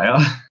the fire.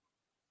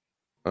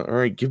 All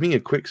right, give me a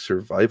quick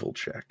survival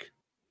check.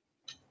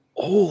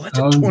 Oh, that's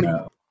a Oh, 20.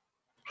 no.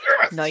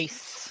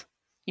 Nice.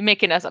 You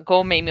making us a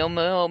gourmet meal,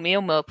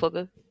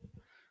 motherfucker.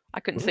 I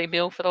couldn't say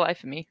meal for the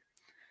life of me.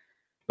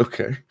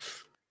 Okay.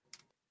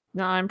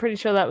 No, I'm pretty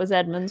sure that was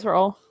Edmund's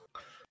roll.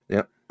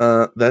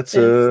 That's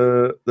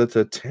a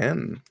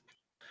 10.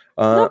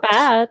 Not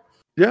bad.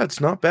 Yeah,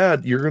 it's not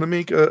bad. You're gonna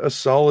make a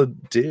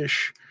solid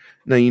dish.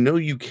 Now you know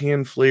you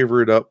can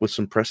flavor it up with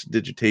some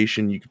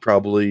prestidigitation. You could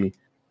probably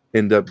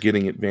end up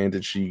getting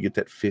advantage, so you get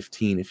that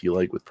 15 if you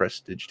like with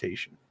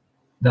prestidigitation.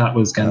 That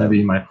was going to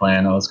be my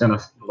plan. I was going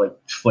to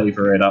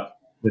flavor it up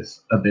with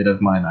a bit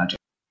of my magic.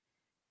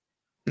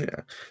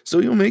 Yeah, so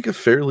you'll make a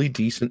fairly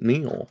decent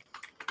meal.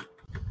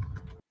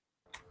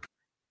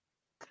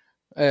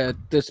 At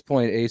this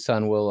point,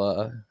 Aeson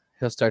will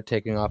he'll start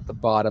taking off the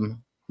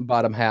bottom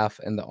half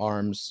and the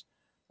arms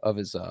of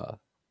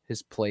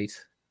his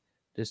plate,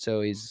 just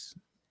so he's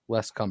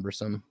less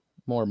cumbersome,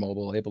 more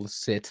mobile, able to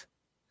sit.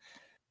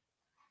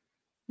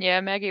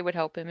 Yeah, Maggie would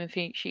help him if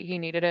he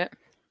needed it.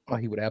 Oh,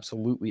 he would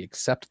absolutely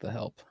accept the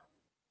help.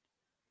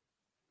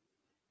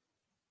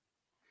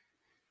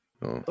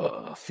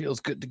 Oh. Feels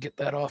good to get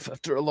that off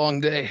after a long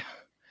day.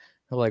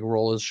 He'll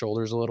roll his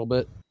shoulders a little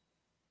bit.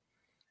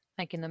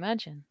 I can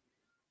imagine.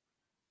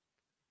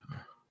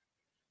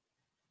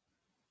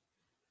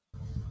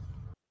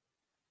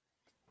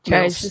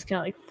 Charity's just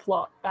gonna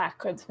flop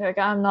backwards. Be like,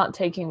 I'm not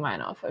taking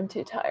mine off. I'm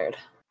too tired.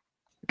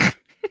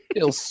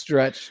 He'll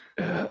stretch.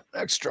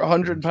 Extra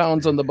 100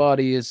 pounds on the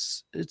body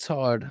it's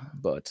hard,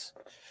 but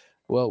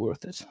well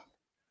worth it.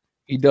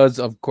 He does,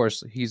 of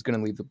course, he's going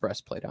to leave the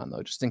breastplate on,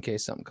 though, just in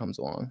case something comes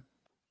along.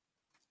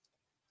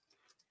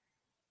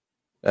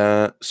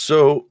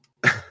 So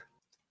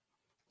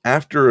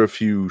after a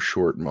few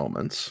short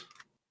moments,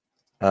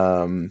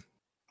 you're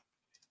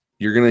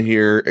gonna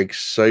hear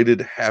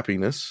excited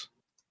happiness,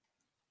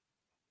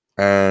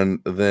 and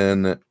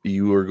then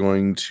you are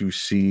going to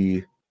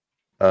see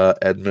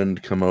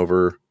Edmund come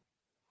over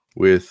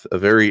with a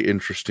very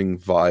interesting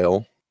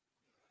vial,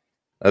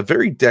 a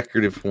very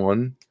decorative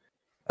one.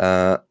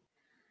 It's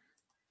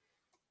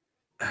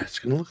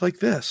gonna look like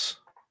this.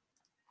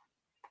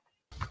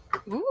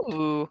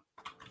 Ooh.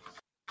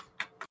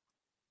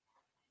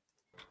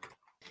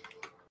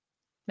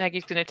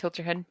 Maggie's gonna tilt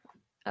her head.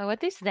 Oh,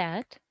 what is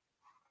that?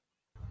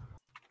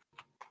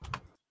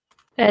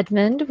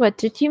 Edmund, what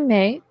did you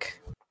make?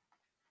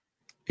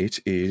 It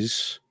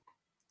is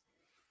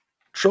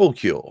troll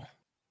cure.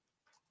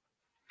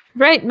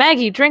 Right,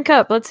 Maggie, drink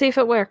up. Let's see if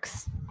it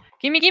works.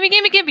 Gimme.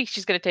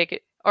 She's gonna take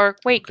it. Or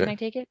wait, Okay. Can I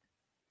take it?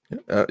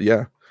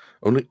 Yeah.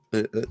 Only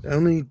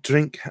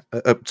drink.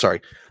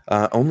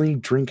 Only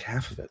drink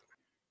half of it.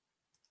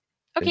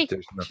 Okay.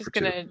 There's enough She's for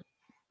two. gonna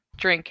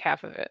drink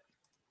half of it.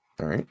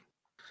 All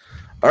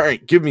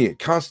right. Give me a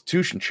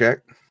Constitution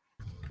check,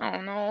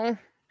 Oh no.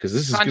 because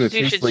this is going to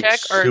taste Constitution like check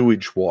or-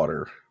 sewage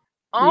water.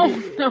 Oh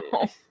no.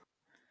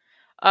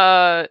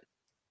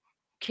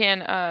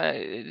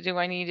 Do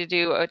I need to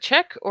do a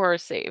check or a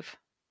save?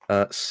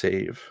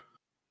 Save.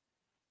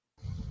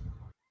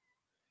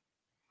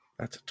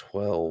 That's a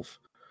 12.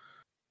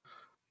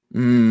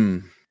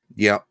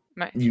 Yeah.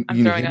 You I'm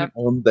hit throwing it up.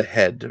 on the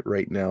head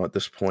right now at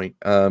this point.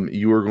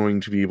 You are going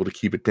to be able to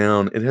keep it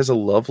down. It has a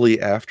lovely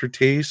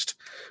aftertaste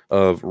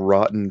of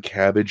rotten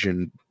cabbage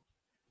and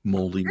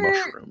moldy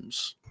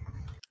mushrooms.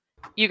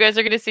 You guys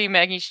are gonna see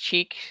Maggie's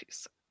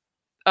cheeks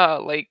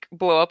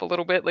blow up a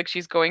little bit, like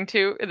she's going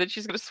to, and then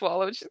she's gonna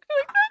swallow and she's gonna be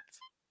like,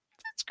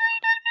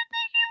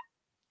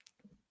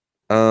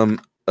 that's great.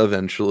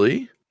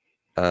 Eventually,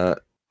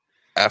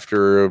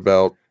 after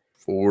about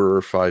 4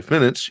 or 5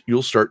 minutes,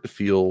 you'll start to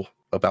feel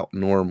about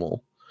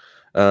normal.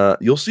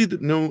 You'll see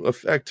that no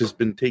effect has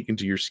been taken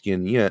to your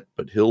skin yet,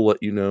 but he'll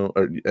let you know,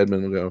 or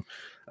Edmund will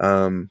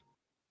go.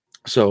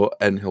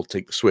 And he'll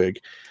take the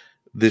swig.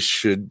 This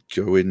should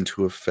go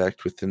into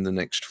effect within the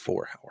next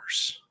 4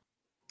 hours.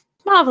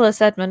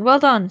 Marvelous, Edmund. Well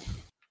done.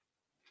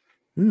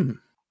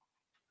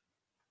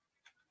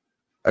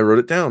 I wrote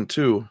it down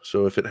too,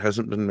 so if it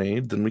hasn't been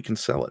made, then we can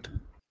sell it.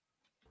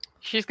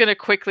 She's gonna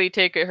quickly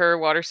take her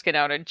water skin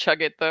out and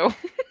chug it, though.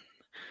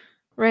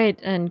 Right,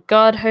 and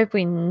God hope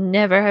we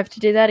never have to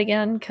do that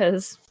again,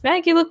 because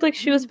Maggie looked like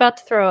she was about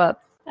to throw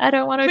up. I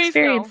don't want to Please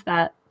experience no.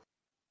 that.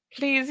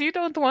 Please, you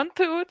don't want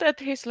to. That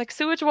tastes like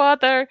sewage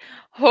water.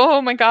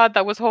 Oh my god,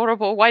 that was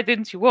horrible. Why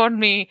didn't you warn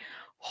me?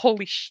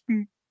 Holy sh...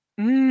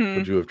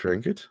 Would you have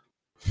drank it?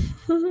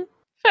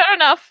 Fair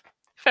enough.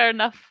 Fair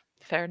enough.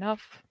 Fair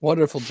enough.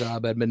 Wonderful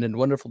job, Edmund, and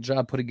wonderful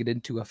job putting it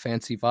into a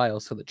fancy vial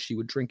so that she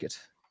would drink it.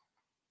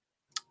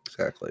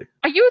 Exactly.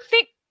 Are you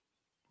think...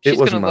 It She's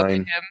was gonna look at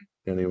mine. him.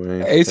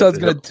 Anyway. Aeson's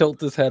gonna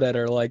tilt his head at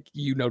her like,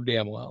 you know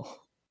damn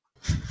well.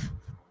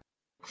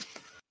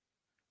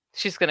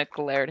 She's gonna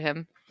glare at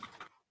him.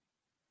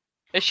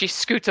 As she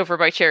scoots over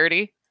by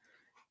Charity.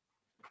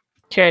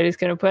 Charity's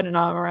gonna put an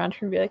arm around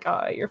her and be like,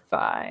 "Oh, you're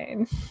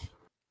fine."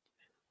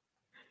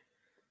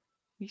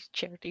 This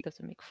Charity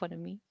doesn't make fun of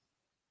me.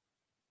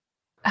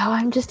 Oh,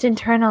 I'm just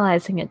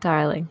internalizing it,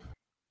 darling.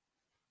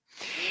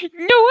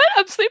 You know what?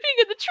 I'm sleeping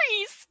in the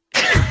trees.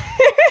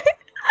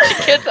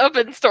 She gets up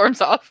and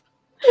storms off.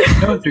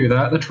 Don't do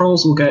that. The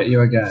trolls will get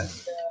you again.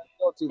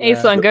 Don't do that.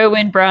 Aeson, go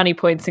win brownie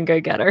points and go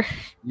get her.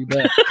 You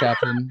bet,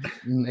 Captain.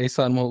 And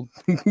Aeson will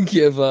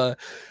give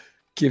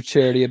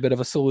Charity a bit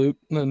of a salute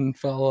and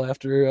follow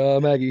after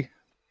Maggie.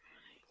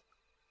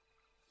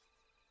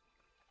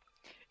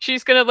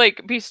 She's gonna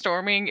like be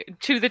storming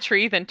to the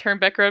tree, then turn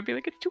back around and be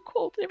like, "It's too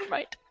cold, never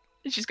mind."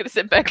 And she's gonna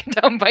sit back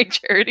down by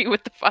Charity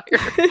with the fire.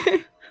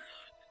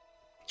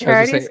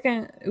 Charity's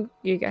gonna. Ooh,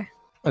 you go.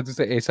 I was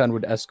gonna say Aeson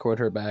would escort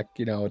her back,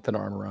 with an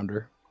arm around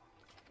her.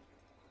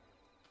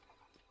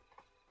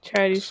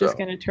 Charity's So- just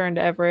gonna turn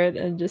to Everett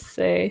and just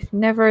say,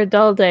 "Never a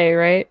dull day,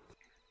 right?"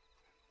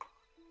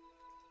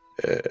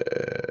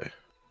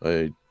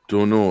 I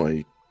don't know.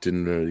 I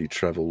didn't really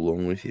travel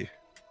along with you.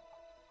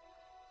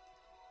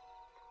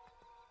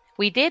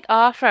 We did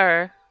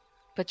offer,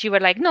 but you were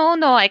like, "No,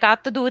 I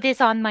got to do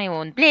this on my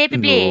own." Blah blah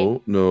blah.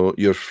 No.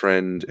 Your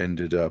friend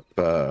ended up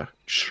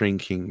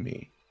shrinking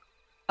me.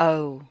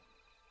 Oh,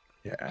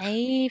 Yeah.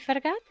 I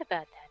forgot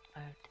about that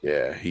part.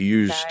 Yeah, he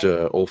used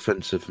Sorry.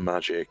 offensive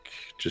magic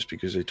just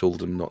because I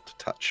told him not to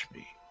touch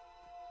me.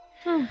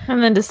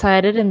 And then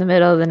decided in the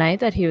middle of the night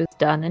that he was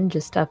done and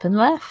just up and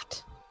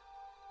left.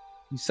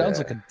 He sounds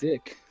Yeah. like a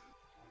dick.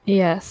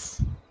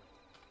 Yes.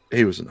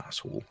 He was an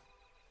asshole.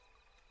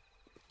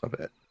 I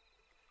bet.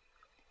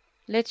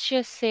 Let's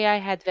just say I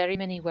had very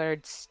many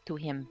words to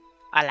him.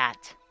 A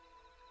lot.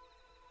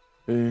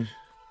 Well,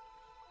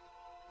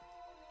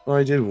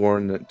 I did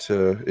warn that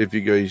if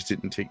you guys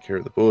didn't take care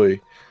of the boy,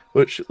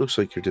 which it looks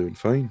like you're doing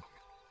fine.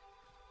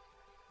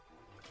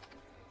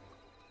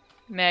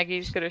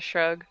 Maggie's gonna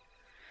shrug.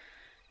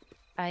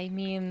 I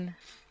mean,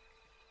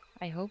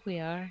 I hope we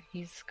are.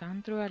 He's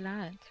gone through a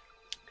lot.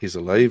 He's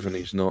alive and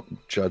he's not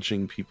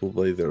judging people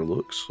by their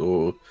looks,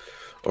 so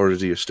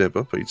already a step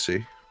up, I'd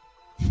say.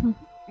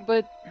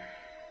 But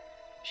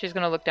she's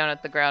gonna look down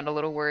at the ground a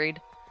little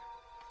worried.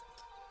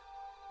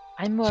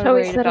 I'm more Shall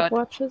we worried set up about...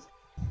 watches?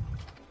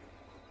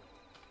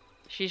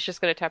 She's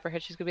just gonna tap her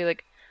head. She's gonna be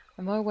like,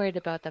 I'm more worried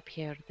about up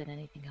here than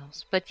anything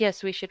else. But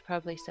yes, we should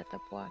probably set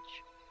up watch.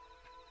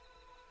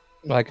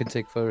 I can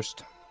take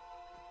first.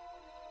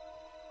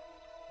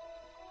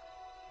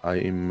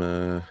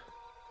 I'm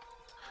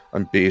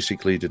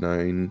basically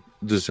designed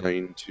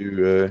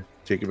to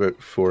take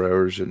about 4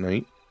 hours a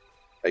night.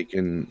 I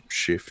can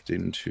shift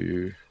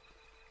into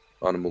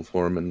animal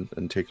form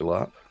and take a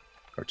lap,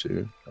 or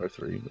 2, or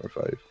 3, or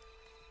 5.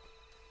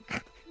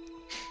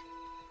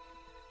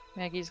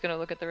 Maggie's gonna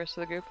look at the rest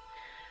of the group.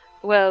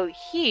 Well,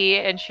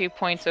 and she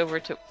points over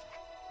to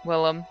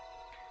Willem.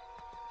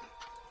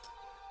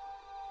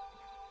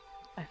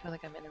 I feel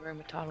like I'm in a room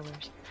with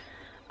toddlers.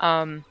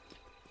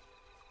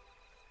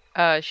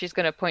 She's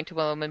gonna point to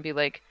Willem and be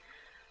like,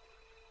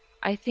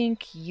 I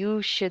think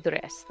you should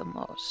rest the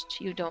most.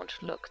 You don't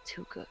look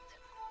too good.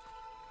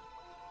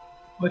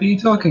 What are you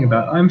talking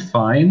about? I'm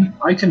fine.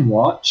 I can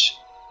watch.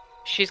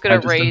 She's I gonna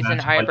just raise an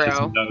imagine, like,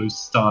 eyebrow. his nose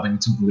starting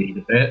to bleed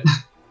a bit.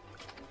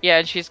 Yeah,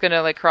 and she's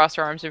gonna like cross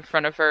her arms in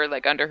front of her,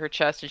 like under her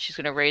chest, and she's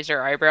gonna raise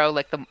her eyebrow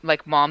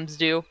like moms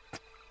do.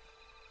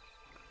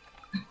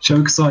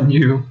 Joke's on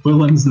you.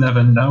 Willem's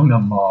never known a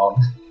mom.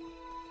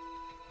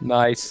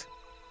 Nice.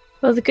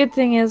 Well, the good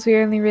thing is we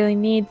only really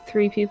need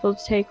 3 people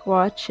to take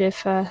watch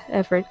if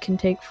Everett can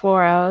take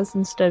 4 hours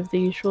instead of the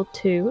usual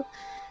 2.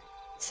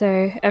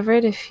 So,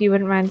 Everett, if you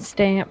wouldn't mind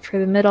staying up for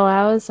the middle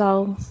hours,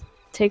 I'll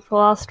take the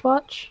last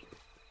watch.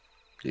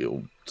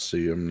 You'll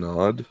see him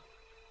nod.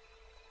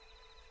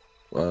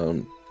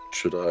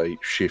 Should I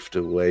shift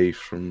away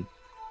from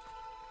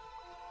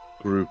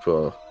group,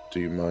 or do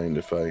you mind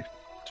if I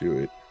do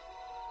it?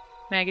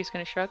 Maggie's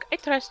gonna shrug. I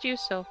trust you,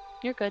 so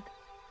you're good.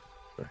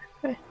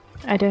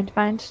 I don't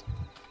mind.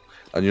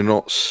 And you're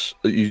not,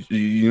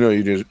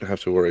 you don't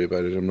have to worry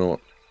about it. I'm not,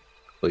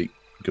 like,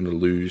 gonna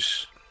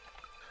lose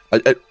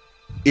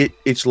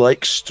It's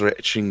like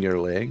stretching your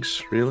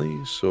legs,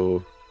 really.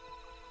 So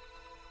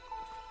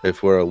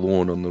if we're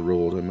alone on the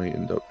road, I might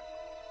end up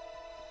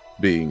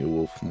being a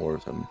wolf more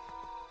than.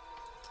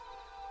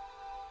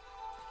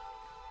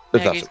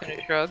 If Maggie's that's okay.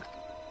 gonna shrug.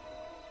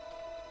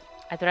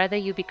 I'd rather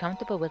you be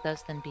comfortable with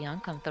us than be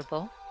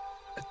uncomfortable.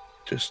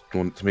 Just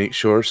want to make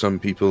sure some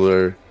people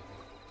are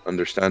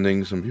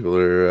understanding, some people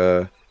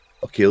are,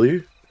 I'll kill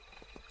you.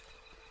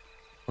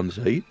 On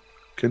sight,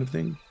 kind of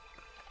thing.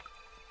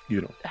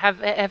 You know.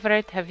 Have I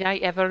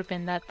ever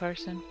been that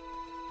person?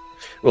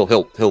 Well,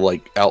 he'll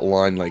like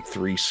outline like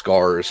 3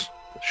 scars: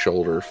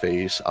 shoulder,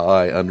 face,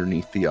 eye,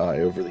 underneath the eye,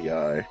 over the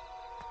eye.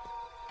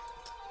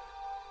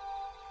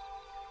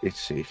 It's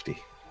safety.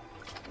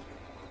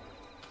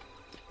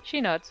 She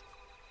nods.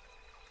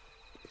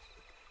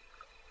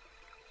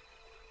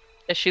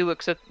 As she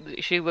looks at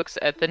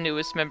the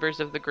newest members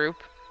of the group,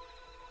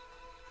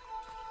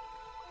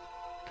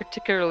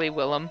 particularly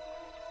Willem.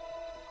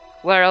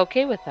 We're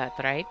okay with that,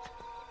 right?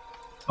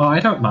 Oh, I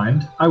don't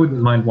mind. I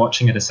wouldn't mind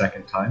watching it a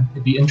second time.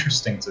 It'd be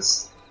interesting to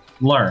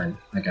learn,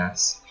 I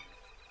guess.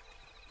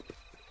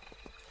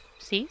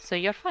 See, so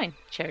you're fine.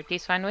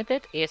 Charity's fine with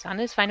it. Aeson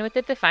is fine with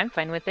it. If I'm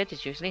fine with it,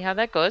 it's usually how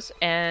that goes.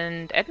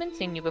 And Edmund's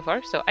seen you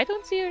before, so I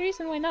don't see a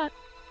reason why not.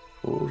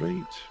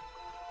 Alright.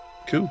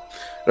 Cool.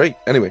 Right,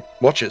 anyway,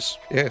 watches.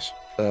 Yes.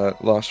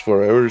 Last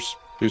 4 hours.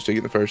 Who's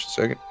taking the first and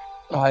second?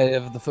 I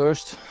have the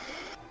first.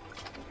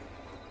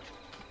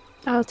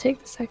 I'll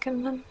take the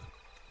second then.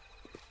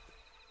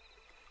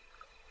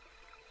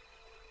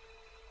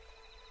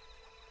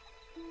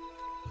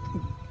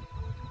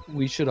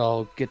 We should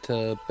all get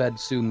to bed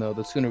soon, though.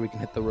 The sooner we can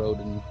hit the road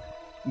and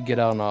get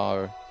on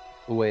our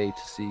way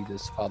to see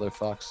this Father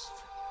Fox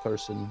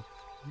person,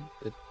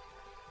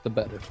 the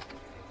better.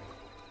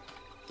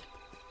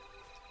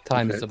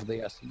 Time is Okay. of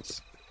the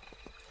essence.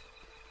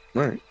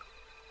 Alright.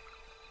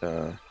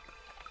 Well,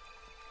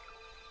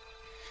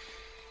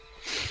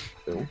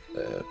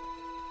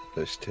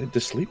 let's head to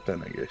sleep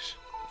then, I guess.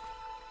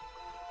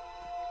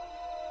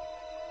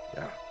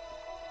 Yeah.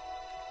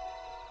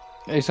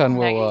 Aeson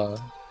will,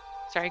 Maggie.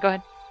 Sorry, go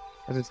ahead.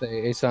 as I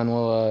say, Aeson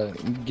will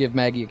give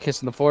Maggie a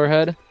kiss on the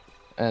forehead,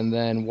 and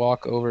then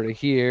walk over to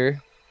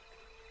here,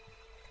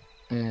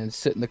 and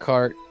sit in the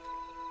cart,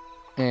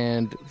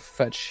 and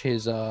fetch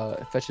his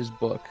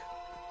book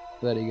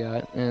that he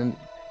got, and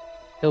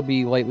he'll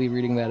be lightly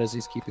reading that as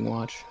he's keeping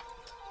watch.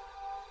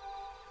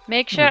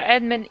 Make sure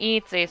Edmund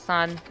eats,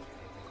 Aeson.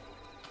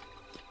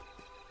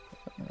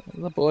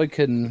 The boy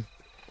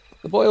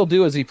will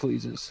do as he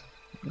pleases.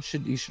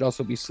 He should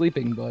also be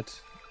sleeping, but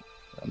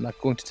I'm not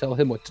going to tell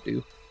him what to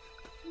do.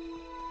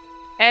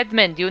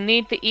 Edmund, you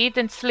need to eat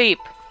and sleep.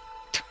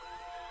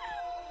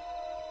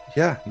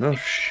 Yeah, no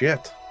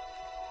shit.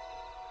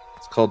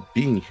 It's called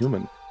being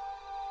human.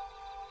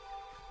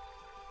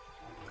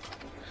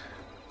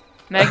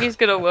 Maggie's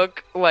gonna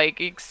look like,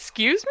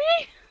 excuse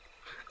me?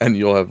 And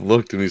you'll have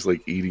looked and he's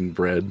like eating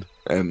bread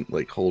and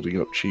like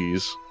holding up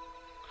cheese.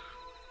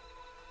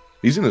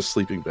 He's in a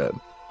sleeping bed.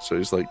 So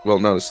he's like, well,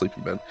 not a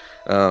sleeping bed.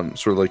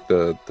 Sort of like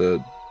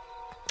the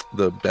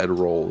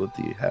bedroll that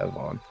they have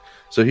on.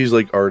 So he's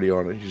like already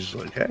on it. He's just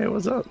like, hey,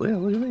 what's up? Yeah,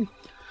 look at me.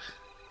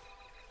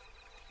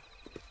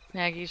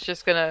 Maggie's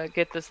just gonna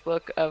get this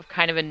look of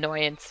kind of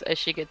annoyance as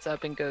she gets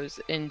up and goes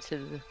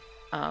into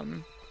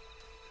the,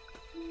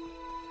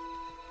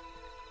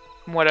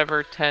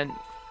 whatever tent.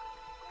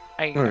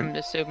 I'm Alright.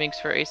 assuming it's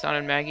for Aeson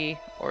and Maggie,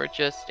 or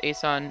just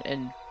Aeson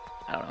and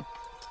I don't know.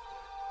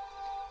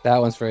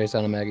 That one's for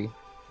Aeson and Maggie.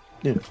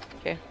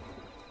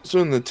 So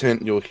in the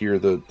tent, you'll hear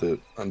the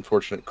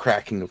unfortunate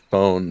cracking of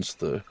bones,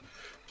 the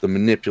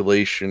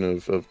manipulation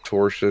of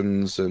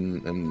torsions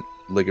and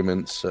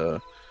ligaments.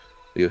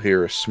 You'll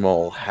hear a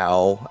small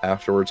howl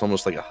afterwards,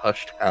 almost like a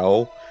hushed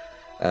howl.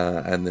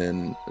 And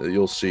then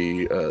you'll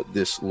see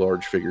this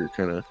large figure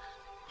kind of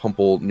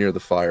humble near the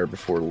fire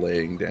before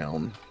laying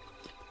down.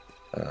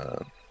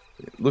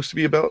 It looks to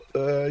be about,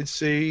 I'd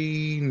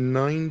say,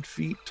 9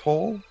 feet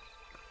tall.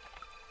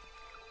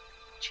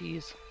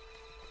 Jeez.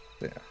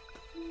 Yeah.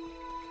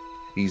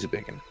 He's a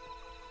biggin.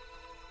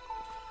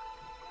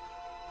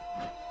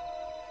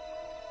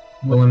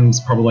 Willem's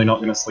probably not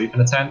going to sleep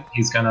in a tent.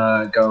 He's going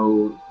to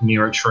go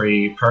near a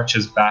tree, perch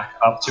his back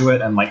up to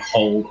it, and like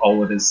hold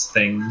all of his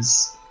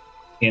things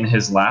in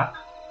his lap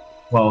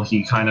while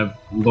he kind of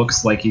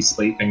looks like he's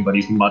sleeping, but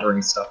he's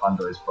muttering stuff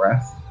under his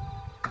breath.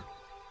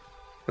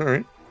 All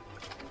right.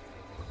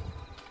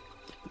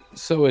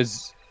 So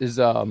is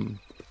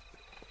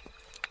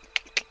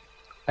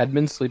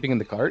Edmund sleeping in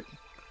the cart?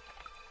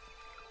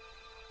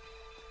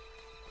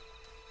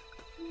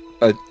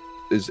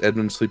 Is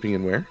Edmund sleeping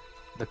in where?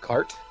 The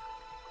cart?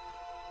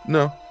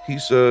 No,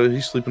 he's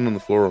sleeping on the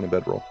floor on a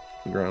bedroll,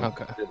 on the ground.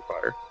 Okay. Near the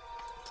fire.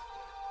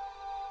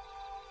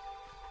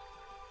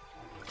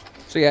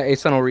 So yeah,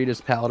 Aeson will read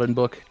his paladin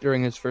book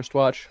during his first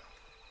watch.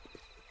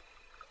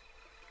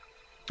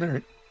 All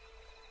right.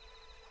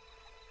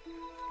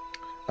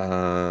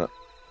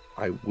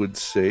 I would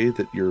say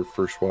that your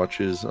first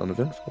watch is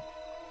uneventful.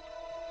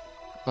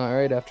 All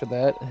right. After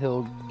that,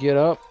 he'll get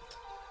up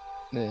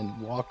and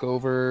walk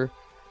over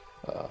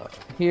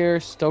here,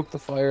 stoke the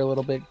fire a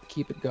little bit,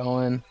 keep it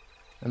going,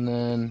 and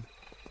then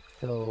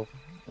he'll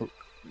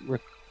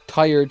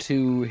retire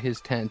to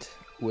his tent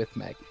with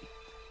Maggie,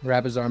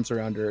 wrap his arms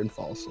around her, and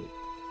fall asleep.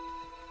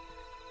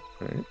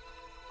 All right.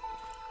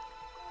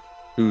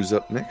 Who's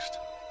up next?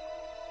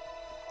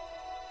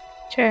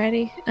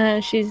 Charity.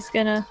 She's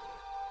gonna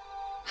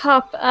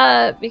hop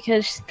up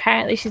because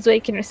apparently she's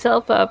waking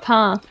herself up,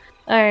 huh?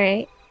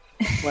 Alright.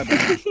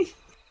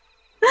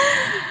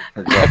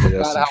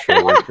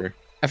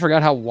 I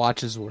forgot how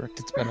watches worked.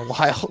 It's been a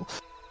while.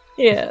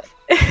 Yeah.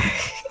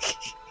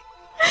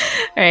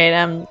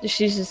 Alright,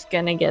 she's just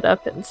gonna get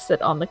up and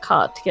sit on the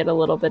cot to get a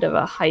little bit of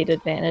a height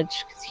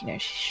advantage because,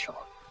 she's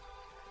short.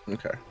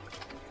 Okay.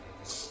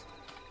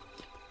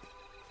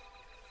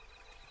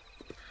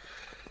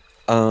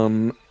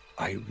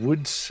 I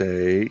would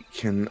say,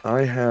 can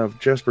I have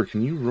Jasper?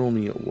 Can you roll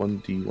me a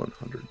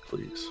 1d100,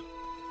 please?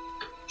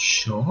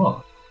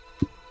 Sure.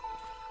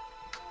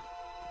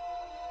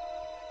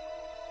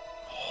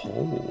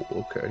 Oh,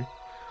 okay.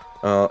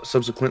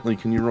 Subsequently,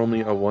 can you roll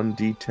me a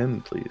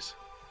 1d10, please?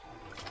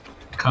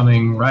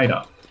 Coming right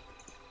up.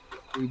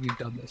 We've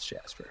done this,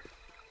 Jasper.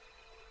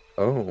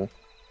 Oh,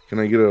 can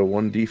I get a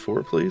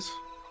 1d4, please?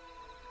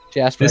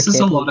 Jasper, This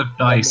is a lot of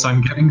dice.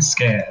 I'm getting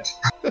scared.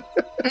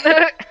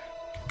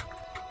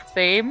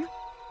 Same.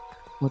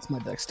 What's my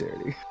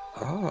dexterity?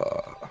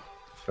 Ah,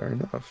 fair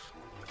enough.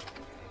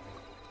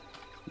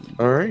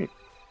 All right.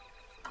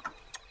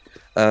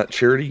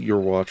 Charity, your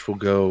watch will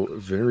go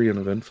very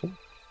uneventful.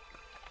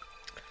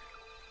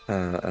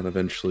 And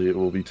eventually it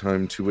will be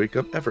time to wake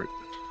up Everett.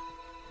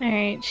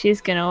 Alright,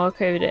 she's gonna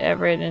walk over to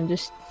Everett and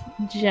just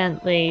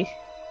gently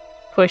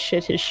push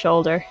at his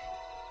shoulder.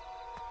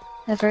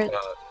 Everett?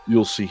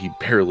 You'll see he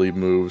barely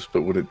moves,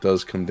 but when it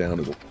does come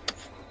down, it'll...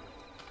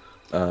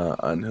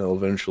 and he'll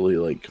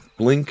eventually,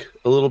 blink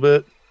a little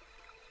bit.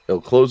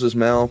 He'll close his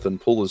mouth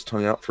and pull his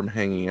tongue out from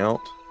hanging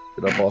out,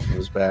 get up off of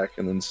his back,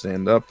 and then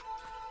stand up.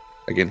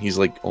 Again, he's,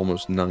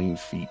 almost 9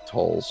 feet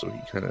tall, so he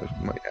kind of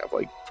might have,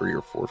 3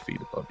 or 4 feet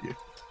above you.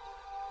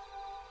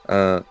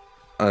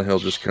 And he'll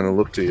just kind of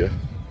look to you.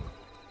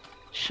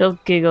 She'll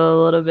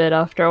giggle a little bit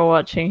after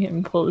watching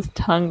him pull his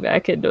tongue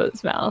back into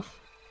his mouth.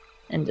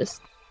 And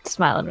just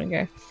smile at him and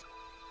go,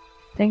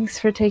 "Thanks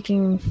for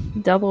taking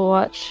double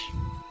watch.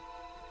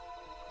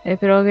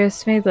 Hope it all goes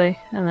smoothly."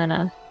 And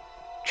then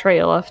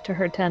trail off to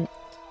her tent.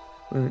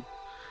 Right.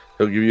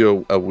 He'll give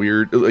you a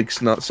weird,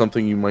 it's not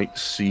something you might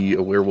see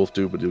a werewolf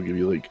do, but he'll give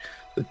you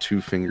the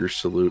 2-finger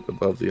salute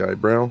above the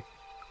eyebrow.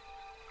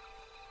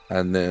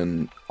 And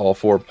then all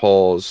 4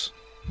 paws,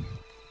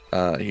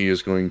 he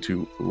is going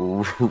to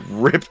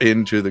rip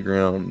into the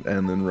ground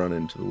and then run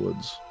into the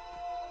woods.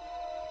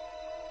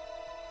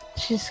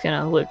 She's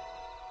gonna look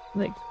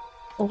like,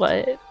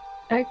 "What?"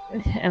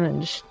 And then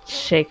just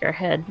shake her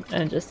head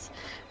and just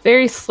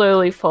very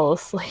slowly fall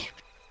asleep.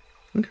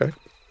 Okay.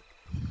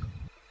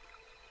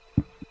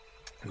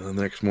 And the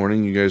next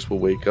morning, you guys will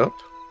wake up.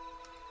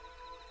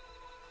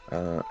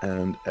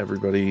 And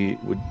everybody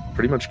would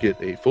pretty much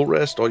get a full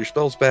rest, all your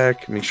spells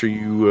back. Make sure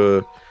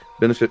you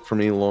benefit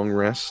from a long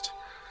rest.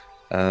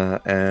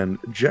 And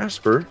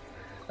Jasper,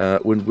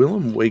 when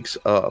Willem wakes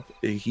up,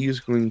 he is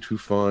going to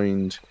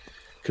find,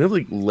 kind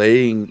of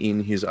laying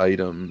in his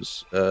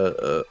items,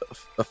 a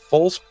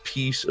false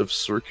piece of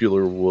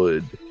circular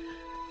wood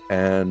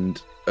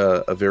and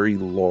a very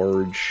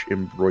large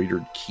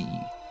embroidered key.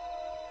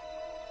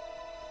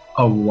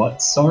 A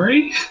what,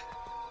 sorry?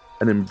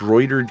 An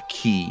embroidered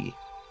key.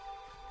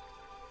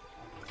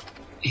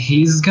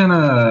 He's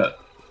gonna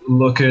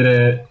look at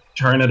it,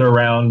 turn it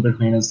around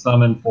between his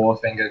thumb and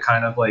forefinger,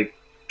 kind of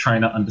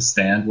trying to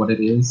understand what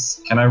it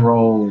is. Can I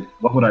roll?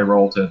 What would I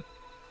roll for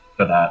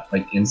that?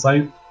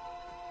 Insight?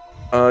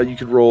 You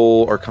could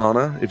roll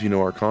Arcana, if you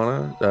know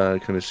Arcana,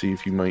 kind of see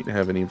if you might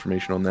have any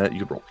information on that. You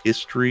could roll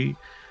History.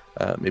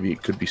 Maybe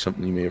it could be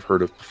something you may have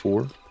heard of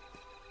before.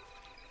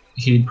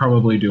 He'd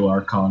probably do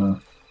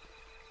Arcana.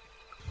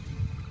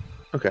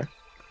 Okay.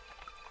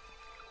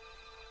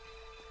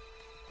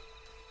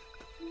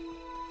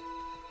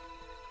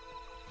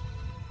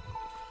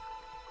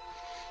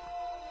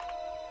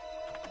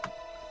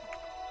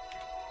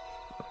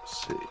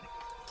 Let's see.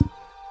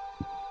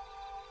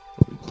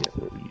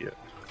 What we get.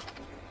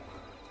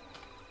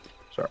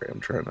 Sorry,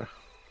 I'm trying to...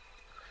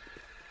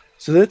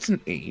 So that's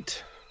an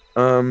 8.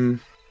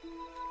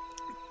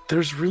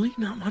 There's really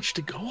not much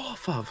to go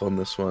off of on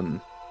this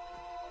one.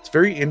 It's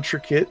very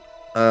intricate.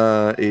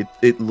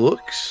 It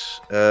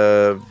looks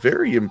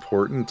very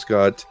important. It's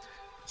got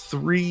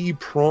 3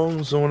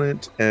 prongs on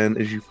it, and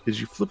as you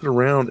flip it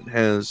around, it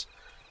has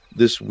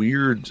this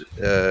weird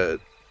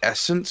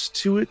essence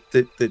to it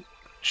that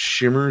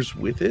shimmers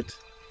with it.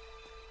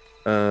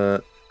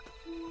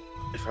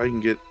 If I can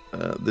get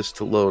this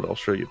to load, I'll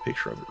show you a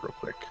picture of it real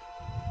quick.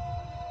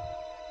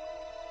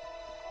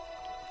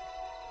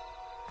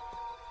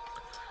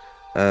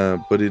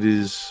 But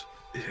it's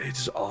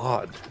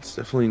odd. It's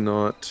definitely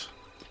not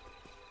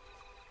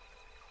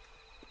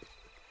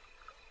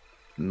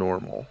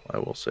normal, I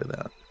will say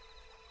that.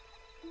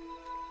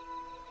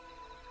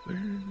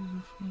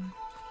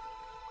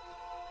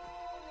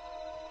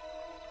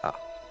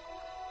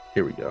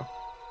 Here we go.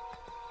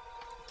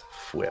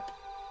 Whip.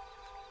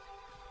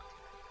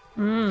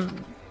 Ooh.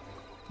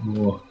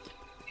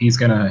 He's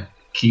gonna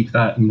keep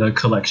that in the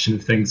collection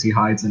of things he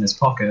hides in his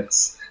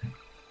pockets.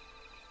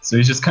 So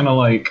he's just kind of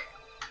like,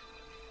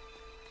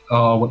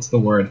 oh, what's the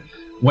word?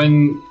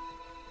 When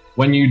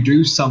you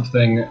do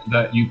something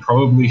that you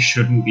probably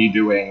shouldn't be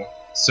doing,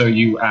 so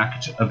you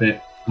act a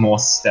bit more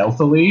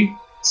stealthily.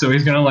 So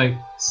he's gonna like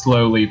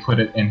slowly put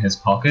it in his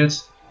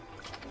pocket.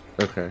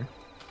 Okay.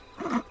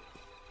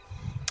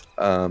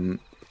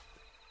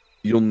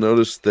 You'll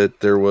notice that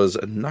there was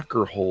a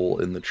knucker hole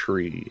in the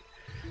tree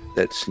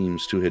that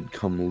seems to had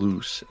come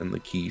loose, and the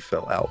key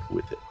fell out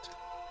with it.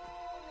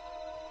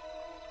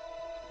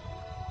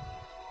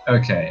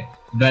 Okay,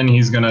 then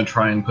he's gonna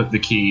try and put the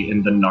key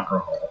in the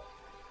knucker hole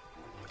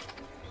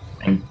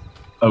and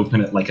open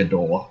it like a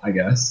door, I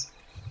guess.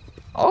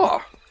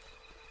 Ah.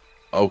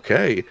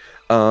 Okay.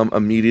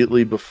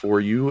 Immediately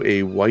before you,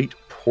 a white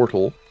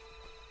portal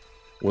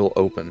will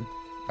open.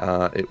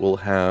 It will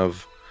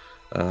have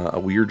a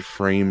weird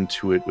frame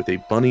to it with a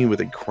bunny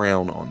with a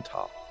crown on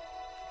top.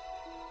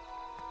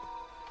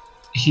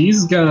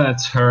 He's gonna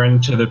turn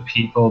to the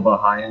people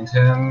behind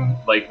him,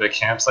 like the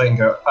campsite, and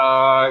go,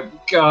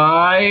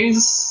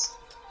 guys,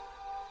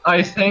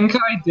 I think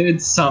I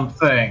did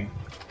something.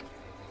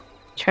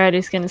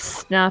 Charity's gonna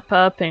snap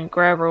up and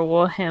grab her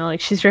warhammer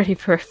like she's ready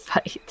for a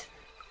fight.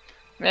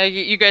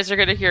 Maggie, you guys are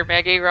gonna hear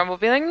Maggie rumble,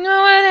 be like,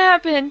 "No, what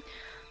happened?"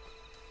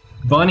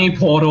 Bunny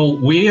portal,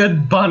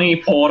 weird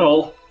bunny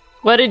portal.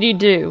 What did you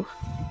do?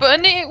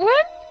 Bunny,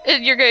 what?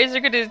 And you guys are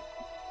gonna.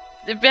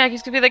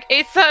 Maggie's gonna be like,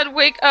 "Hey, son,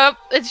 wake up!"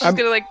 And she's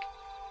gonna like,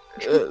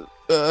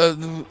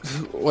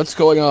 What's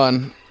going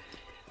on?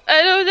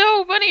 "I don't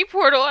know, bunny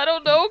portal. I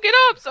don't know. Get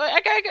up!" So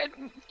I got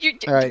you.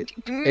 All right,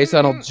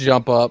 Aeson will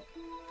jump up,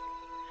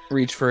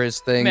 reach for his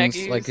things,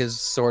 Maggie's- like his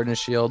sword and his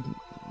shield.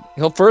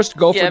 He'll first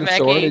go Yeah, for the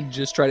sword Maggie. and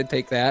just try to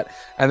take that,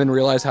 and then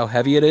realize how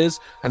heavy it is,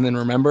 and then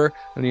remember,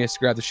 and he has to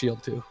grab the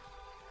shield too.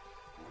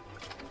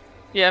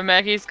 Yeah,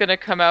 Maggie's gonna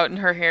come out and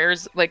her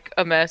hair's like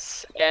a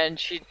mess, and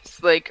she's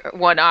like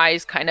one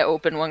eye's kind of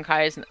open, one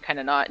eye's kind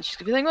of not, and she's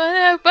gonna be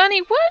like,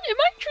 "Bunny, what? Am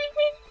I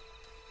dreaming?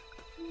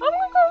 Oh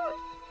my god!"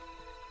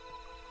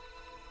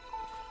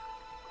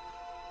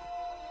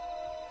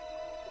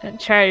 And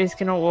Charity's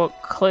gonna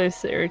walk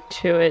closer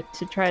to it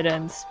to try to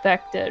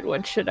inspect it.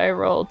 What should I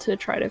roll to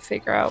try to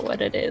figure out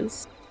what it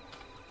is?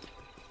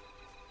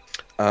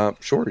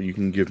 Sure, you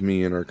can give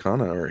me an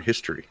Arcana or a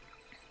History.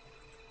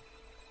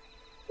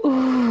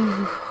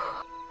 Ooh.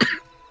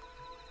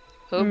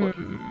 Oh boy.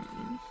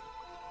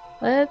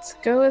 Let's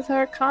go with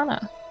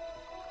Arcana.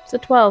 It's a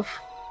 12.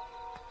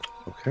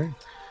 Okay.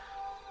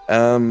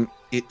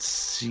 It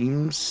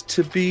seems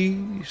to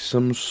be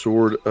some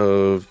sort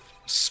of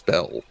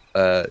spell.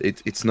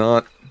 It's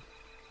not.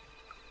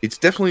 It's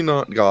definitely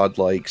not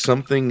godlike.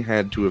 Something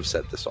had to have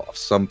set this off.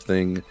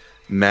 Something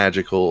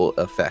magical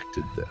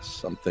affected this.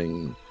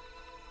 Something.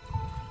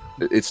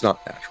 It's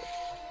not natural.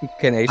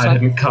 Can I Aeson?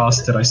 didn't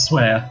cast it, I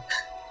swear.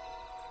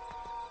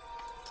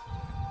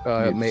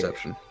 Give me May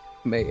deception.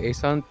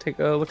 Aeson take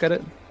a look at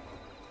it?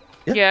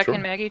 Yeah, sure.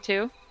 can Maggie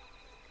too?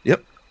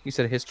 Yep. You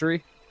said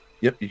history.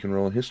 Yep. You can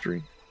roll a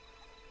history.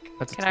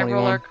 That's a Can I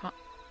roll 21.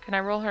 Can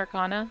I roll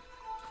Arcana?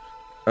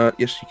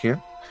 Yes, you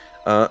can.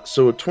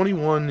 So a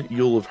 21,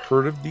 you'll have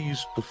heard of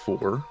these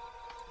before.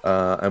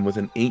 And with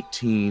an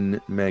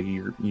 18,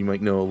 Maggie, you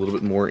might know a little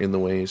bit more in the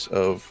ways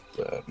of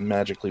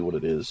magically what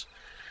it is.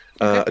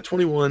 Okay. A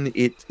 21,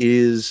 it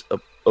is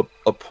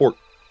a port.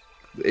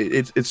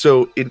 It's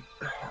so it.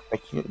 I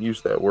can't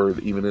use that word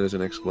even as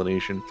an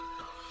explanation.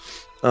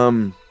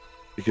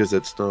 Because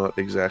that's not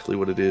exactly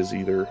what it is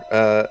either.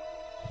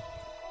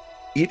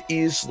 It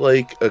is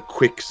like a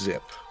quick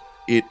zip.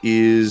 It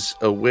is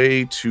a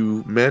way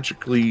to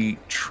magically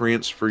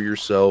transfer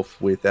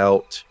yourself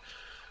without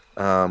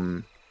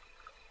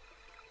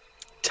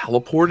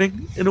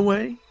teleporting in a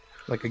way.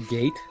 Like a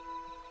gate.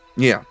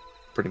 Yeah,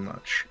 pretty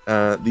much.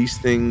 These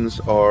things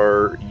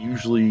are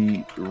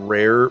usually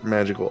rare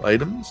magical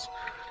items,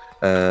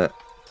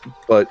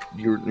 but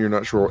you're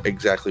not sure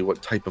exactly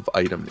what type of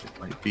item it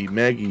might be.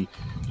 Maggie,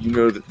 you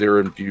know that they're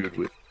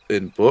imbued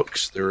in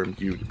books, they're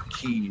imbued in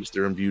keys,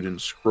 they're imbued in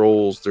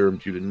scrolls, they're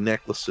imbued in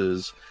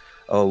necklaces.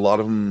 A lot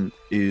of them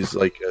is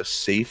like a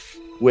safe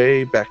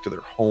way back to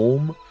their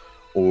home,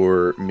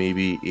 or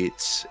maybe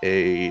it's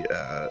a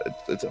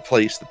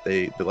place that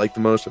they like the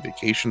most, a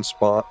vacation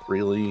spot,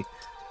 really.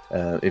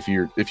 If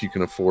you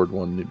can afford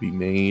one to be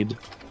made,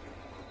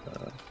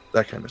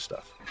 that kind of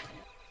stuff.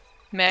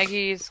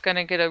 Maggie's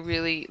gonna get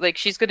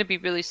she's gonna be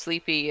really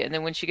sleepy, and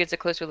then when she gets a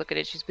closer look at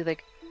it, she's be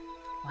like,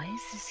 "Why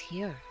is this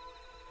here?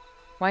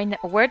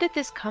 Where did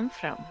this come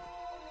from?"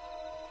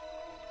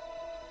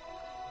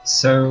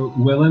 So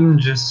Willem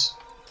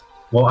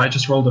I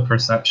just rolled a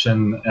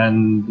perception,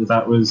 and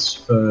that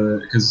was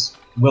because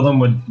Willem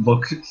would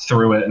look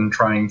through it and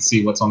try and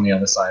see what's on the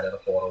other side of the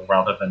portal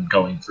rather than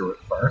going through it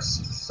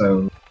first.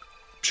 So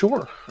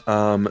Sure.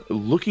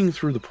 Looking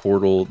through the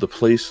portal, the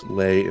place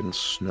lay in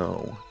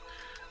snow.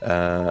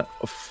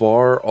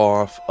 Far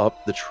off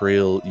up the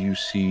trail, you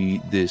see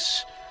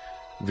this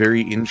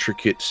very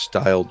intricate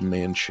styled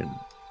mansion.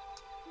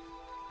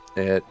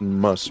 It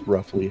must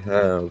roughly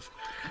have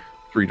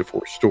 3 to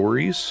 4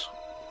 stories,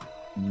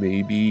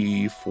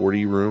 maybe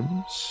 40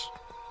 rooms.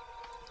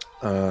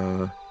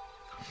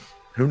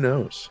 Who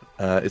knows?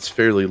 It's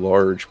fairly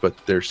large, but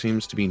there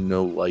seems to be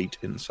no light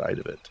inside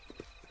of it.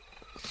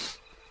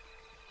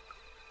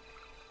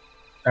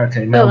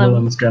 Okay, now Willem.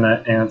 Willem's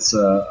gonna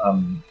answer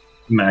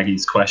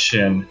Maggie's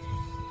question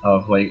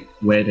of, like,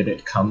 where did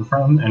it come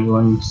from? And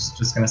Willem's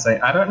just gonna say,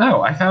 I don't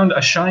know. I found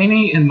a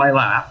shiny in my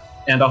lap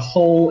and a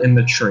hole in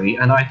the tree,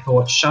 and I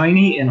thought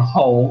shiny in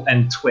hole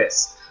and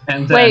twist.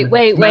 And then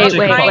Wait, magic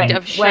wait, What kind button.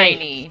 of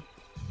shiny?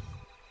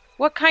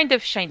 What kind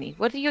of shiny?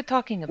 What are you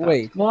talking about?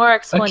 Wait, More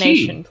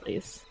explanation,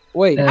 please.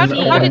 wait. And How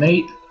did-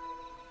 ornate.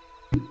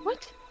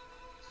 What?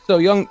 So,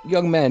 young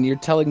man, you're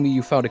telling me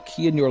you found a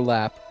key in your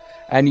lap,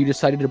 and you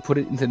decided to put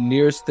it into the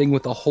nearest thing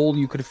with a hole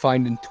you could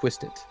find and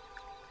twist it.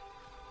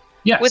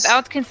 Yes.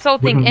 Without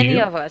consulting Wouldn't any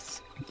you? of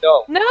us?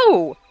 No.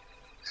 No.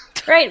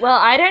 Right, well,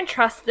 I don't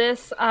trust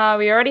this.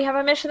 We already have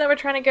a mission that we're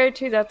trying to go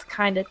to that's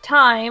kind of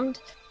timed.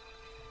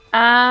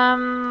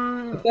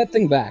 Put that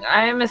thing back.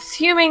 I'm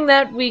assuming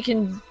that we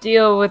can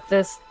deal with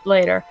this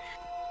later.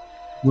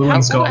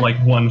 Willem's How- got like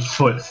 1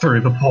 foot through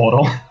the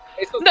portal.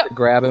 No.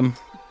 Grab him.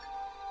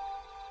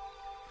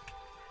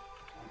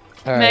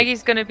 All right.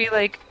 Maggie's gonna be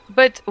like,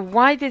 but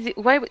why did it?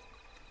 Why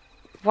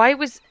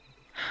was?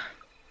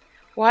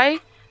 Why?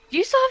 Do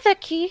you still have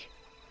that key?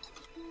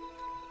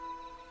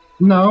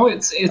 No,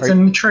 it's Are-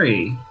 in the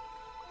tree.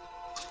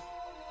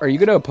 Are you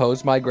gonna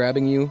oppose my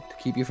grabbing you to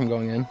keep you from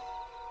going in?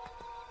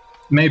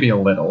 Maybe a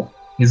little.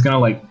 He's gonna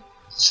like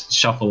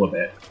shuffle a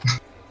bit.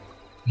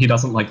 He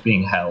doesn't like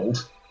being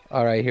held.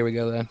 All right, here we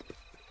go then.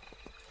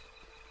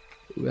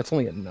 Ooh, that's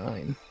only a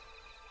 9.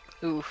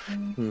 Oof.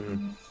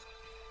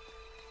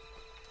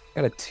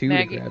 Got a 2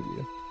 Maggie. to grab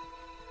you.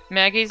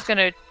 Maggie's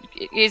gonna.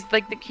 Is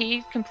like the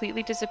key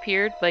completely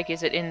disappeared? Like,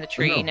 is it in the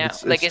tree No, now?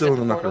 It's, like, it's is still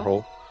it in the knucker portal?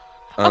 hole.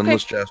 Okay.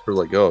 Unless Jasper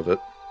let go of it.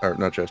 Or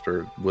not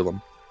Jasper,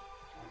 Willem.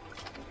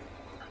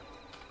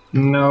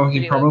 No, he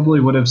Maybe probably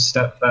would have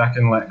stepped back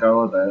and let go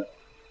of it.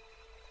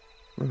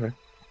 Okay.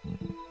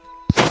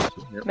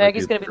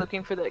 Maggie's gonna be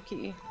looking for that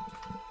key.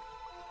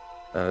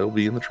 It'll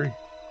be in the tree.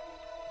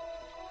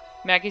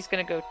 Maggie's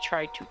gonna go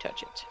try to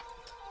touch it.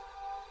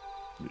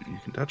 You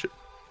can touch it.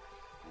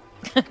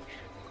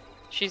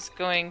 She's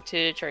going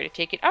to try to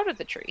take it out of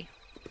the tree.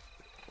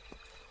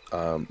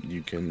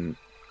 You can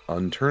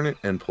unturn it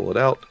and pull it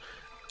out.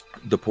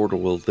 The portal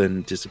will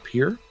then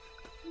disappear.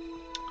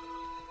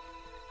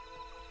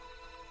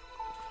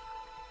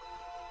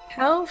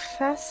 How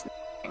fast?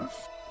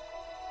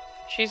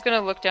 She's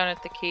gonna look down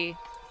at the key.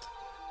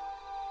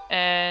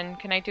 And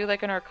can I do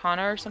like an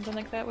arcana or something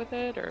like that with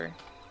it, or?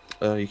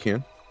 You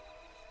can.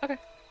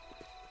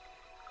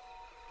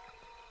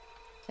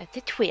 That's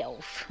a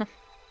 12.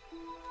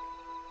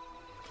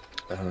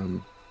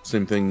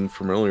 Same thing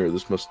from earlier.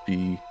 This must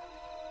be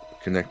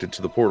connected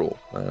to the portal.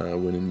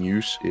 When in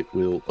use, it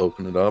will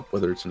open it up,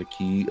 whether it's in a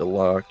key, a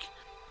lock,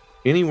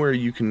 anywhere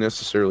you can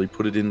necessarily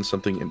put it in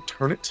something and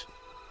turn it.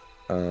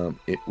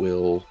 It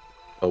will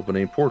open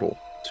a portal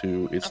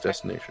to its Okay.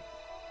 destination.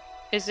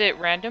 Is it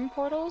random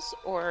portals,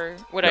 or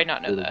would I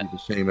not know It'll that? be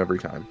the same every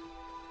time.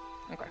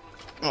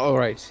 All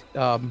right,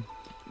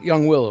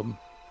 young Willem.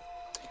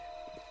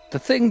 The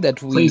thing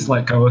that we Please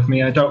let go of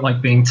me. I don't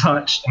like being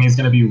touched. And he's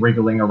gonna be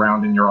wriggling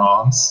around in your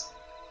arms.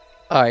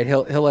 All right,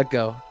 he'll let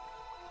go.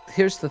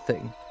 Here's the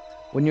thing: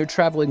 when you're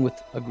traveling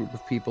with a group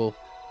of people,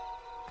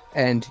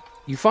 and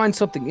you find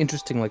something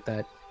interesting like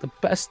that, the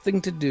best thing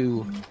to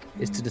do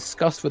is to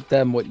discuss with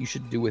them what you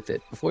should do with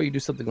it before you do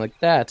something like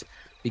that,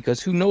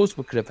 because who knows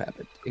what could have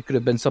happened? It could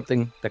have been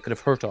something that could have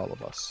hurt all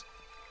of us.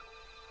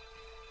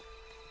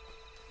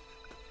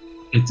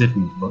 It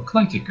didn't look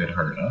like it could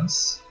hurt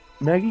us.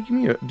 Maggie,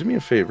 do me a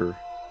favor.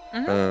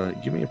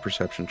 Mhm. Give me a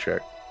perception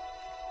check.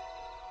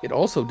 It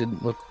also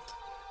didn't look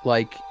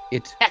like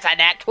it. That's a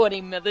nat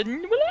 20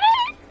 million.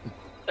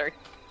 Sorry.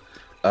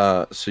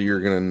 So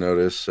you're gonna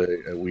notice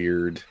a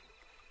weird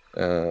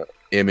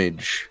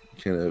image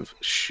kind of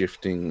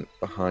shifting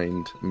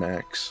behind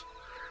Max.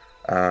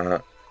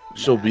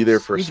 She'll be there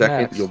for a Who's second.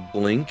 Max? You'll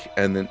blink,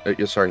 and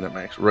then sorry, not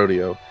Max.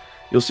 Rodeo.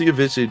 You'll see a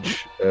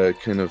visage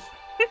kind of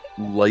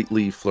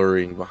lightly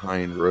flurrying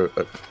behind.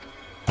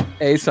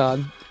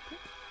 Asan.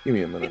 Give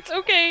me a minute. It's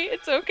okay.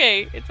 It's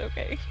okay. It's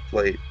okay.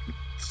 Late.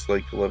 It's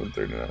like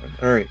 11:39.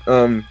 All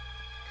right.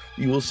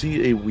 You will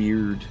see a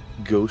weird,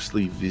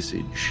 ghostly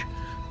visage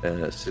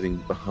sitting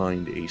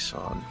behind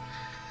Asan.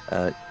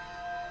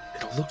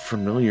 It'll look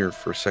familiar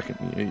for a second.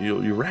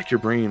 You rack your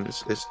brain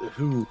as to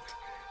who,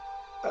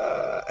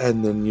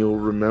 and then you'll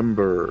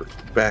remember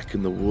back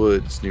in the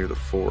woods near the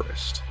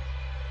forest,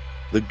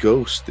 the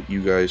ghost that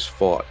you guys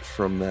fought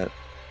from that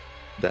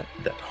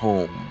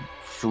home,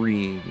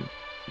 freeing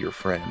your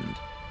friend.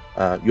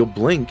 You'll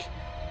blink,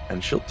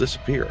 and she'll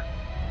disappear.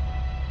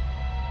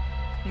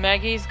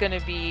 Maggie's gonna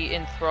be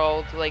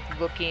enthralled, like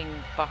looking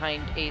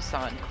behind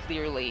Asan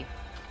clearly.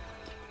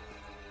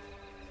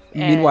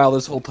 Meanwhile,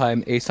 this whole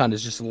time, Aeson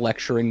is just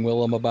lecturing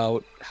Willem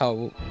about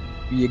how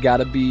you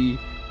gotta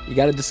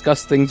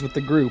discuss things with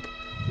the group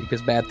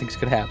because bad things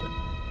could happen.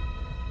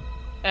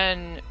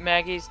 And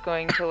Maggie's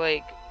going to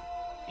like,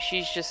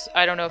 she's just,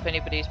 I don't know if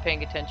anybody's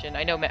paying attention.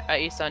 I know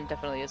Aeson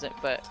definitely isn't,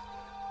 but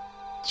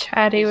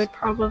Charity would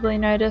probably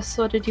notice,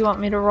 or did you want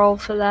me to roll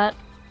for that?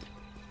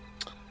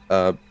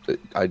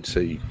 I'd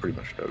say you pretty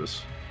much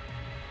notice.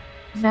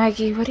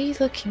 Maggie, what are you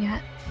looking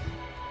at?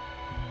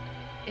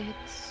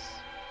 it's.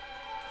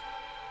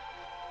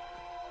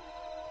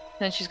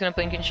 Then she's gonna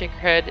blink and shake her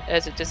head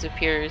as it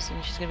disappears,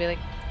 and she's gonna be like,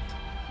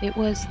 "It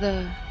was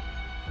the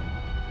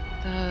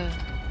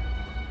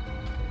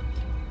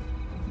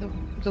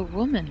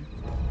woman.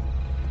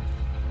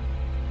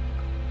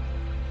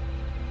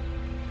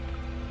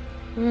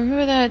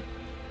 Remember that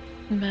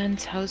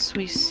man's house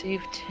we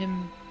saved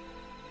him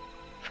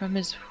from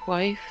his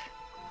wife?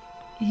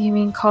 You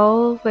mean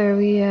Cole, where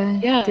we,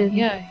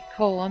 Yeah,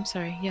 Cole, I'm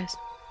sorry, yes.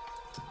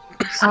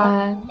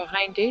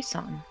 Behind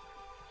Aeson.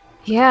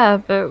 Yeah,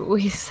 but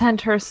we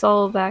sent her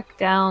soul back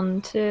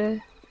down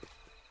to...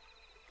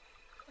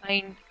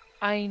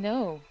 I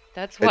know.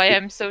 That's why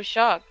I'm so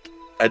shocked.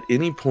 At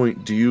any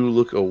point, do you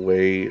look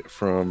away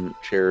from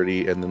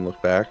Charity and then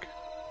look back?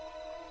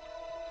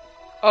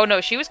 Oh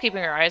no, she was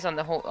keeping her eyes on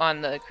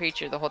the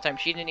creature the whole time.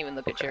 She didn't even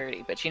look at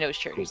Charity, but she knows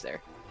Charity's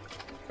there.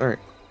 Alright.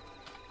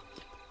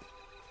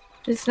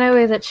 There's no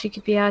way that she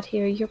could be out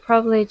here. You're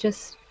probably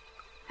just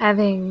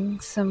having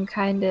some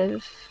kind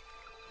of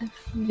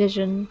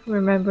vision,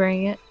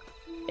 remembering it.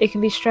 It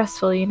can be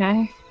stressful, you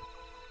know?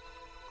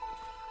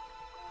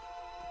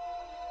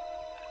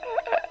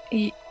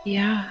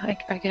 Yeah,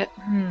 I get...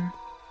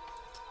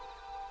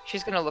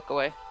 She's gonna look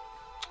away.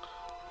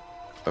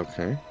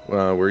 Okay.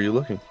 Where are you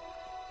looking?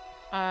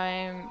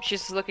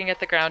 She's looking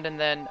at the ground and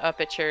then up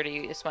at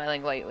Charity,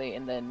 smiling lightly,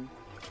 and then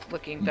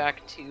looking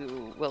back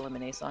to Willem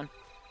and Aeson.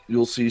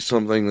 You'll see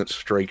something that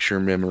strikes your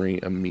memory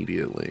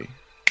immediately.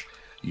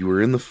 You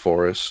were in the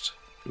forest.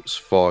 It was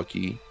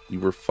foggy. You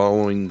were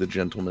following the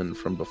gentleman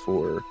from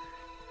before.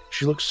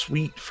 She looked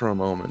sweet for a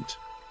moment,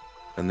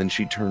 and then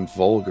she turned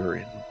vulgar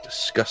and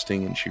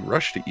disgusting, and she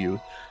rushed at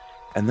you,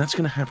 and that's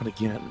going to happen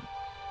again.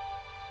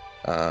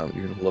 You're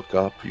going to look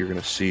up, you're going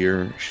to see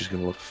her, she's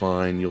going to look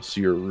fine, you'll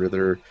see her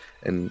wither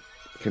and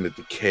kind of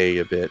decay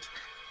a bit,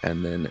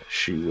 and then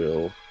she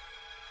will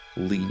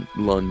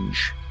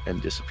lunge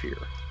and disappear.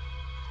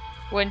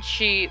 When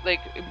she,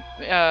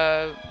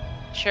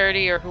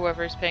 Charity or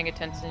whoever's paying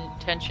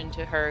attention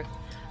to her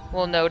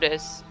will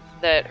notice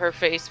that her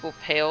face will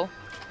pale,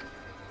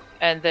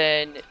 and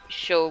then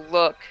she'll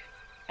look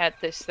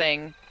at this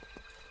thing,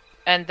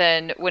 and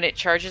then when it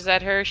charges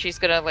at her, she's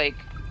gonna,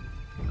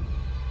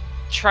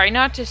 try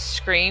not to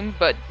scream,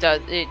 but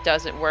it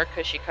doesn't work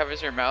because she covers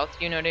her mouth,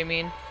 you know what I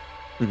mean?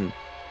 Mm-hmm.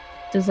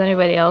 Does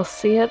anybody else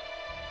see it?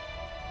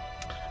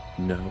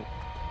 No.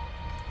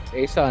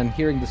 Aeson,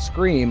 hearing the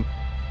scream,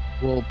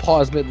 will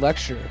pause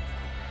mid-lecture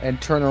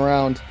and turn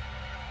around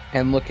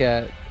and look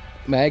at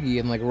Maggie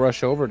and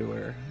rush over to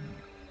her.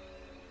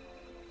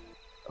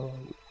 Oh,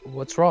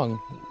 what's wrong?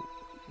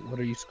 What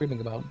are you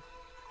screaming about?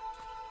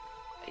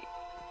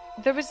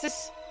 There was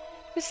this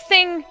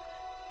thing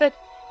that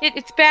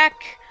it's back.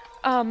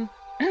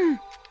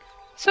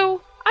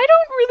 So I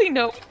don't really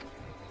know.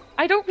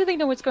 I don't really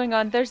know what's going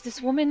on. There's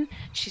this woman.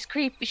 She's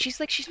creepy. She's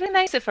really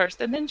nice at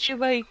first, and then she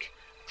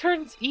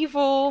turns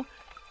evil,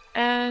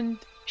 and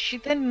she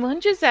then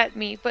lunges at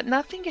me, but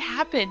nothing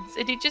happens.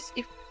 And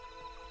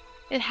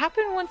it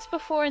happened once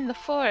before in the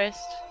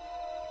forest.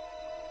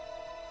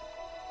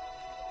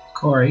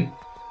 Corey.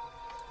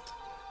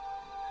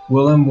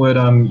 Willem would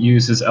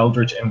use his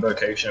Eldritch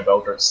invocation of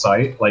Eldritch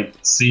Sight,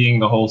 seeing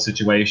the whole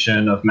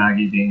situation of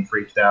Maggie being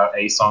freaked out,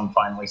 Aeson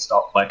finally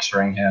stopped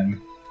lecturing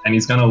him, and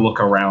he's gonna look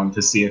around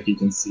to see if he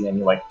can see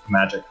any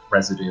magic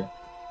residue.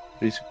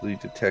 Basically,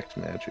 detect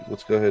magic.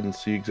 Let's go ahead and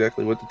see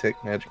exactly what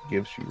detect magic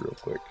gives you real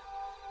quick.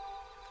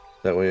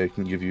 That way I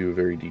can give you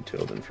very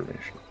detailed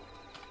information.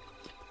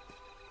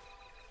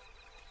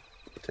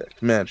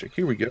 Detect magic.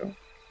 Here we go.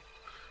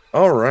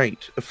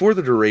 Alright. For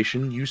the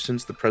duration, you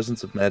sense the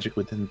presence of magic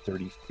within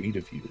 30 feet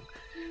of you.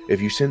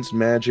 If you sense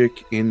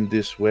magic in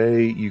this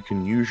way, you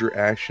can use your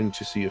action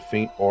to see a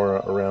faint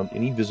aura around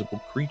any visible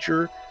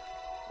creature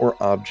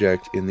or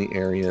object in the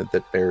area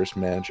that bears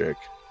magic.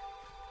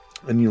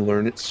 And you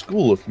learn its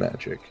school of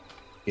magic,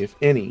 if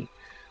any.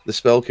 The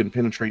spell can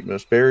penetrate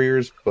most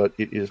barriers, but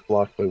it is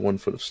blocked by 1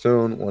 foot of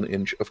stone, 1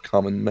 inch of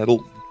common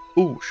metal.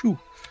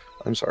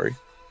 I'm sorry.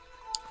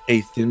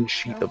 A thin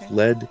sheet of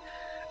lead,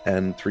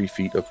 and 3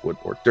 feet of wood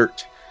or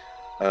dirt.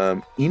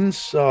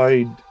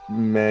 Inside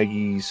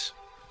Maggie's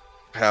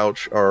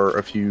pouch are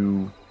a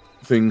few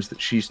things that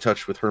she's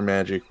touched with her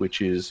magic, which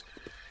is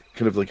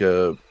kind of like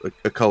a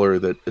color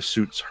that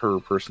suits her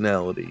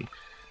personality.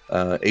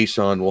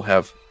 Aeson will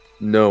have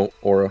no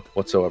aura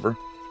whatsoever.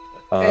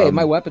 Hey,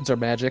 my weapons are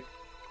magic.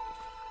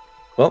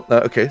 Well,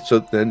 okay, so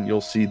then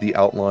you'll see the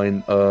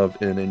outline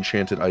of an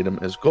enchanted item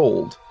as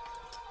gold.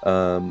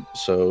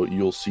 So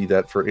you'll see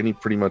that for any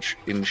pretty much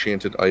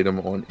enchanted item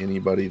on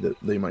anybody that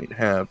they might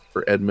have.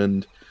 For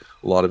Edmund,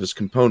 a lot of his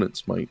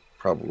components might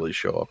probably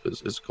show up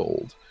as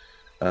gold.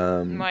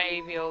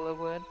 My Viola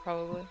would,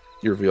 probably.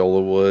 Your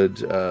Viola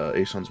would,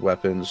 Aeson's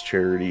weapons,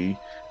 Charity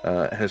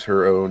has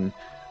her own.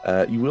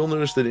 You will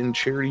notice that in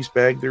Charity's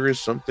bag there is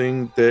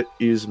something that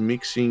is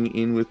mixing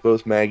in with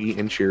both Maggie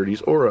and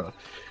Charity's aura.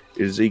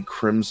 It is a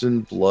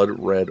crimson blood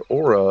red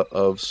aura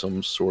of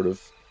some sort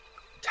of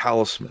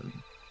talisman.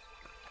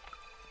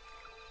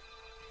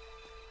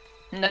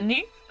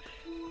 Nani?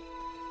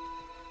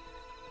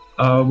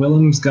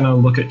 Willem's gonna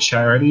look at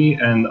Charity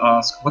and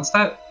ask, "What's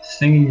that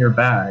thing in your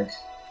bag?"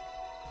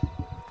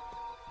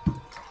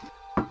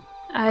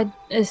 I'd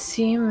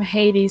assume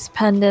Hades'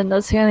 pendant.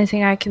 That's the only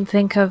thing I can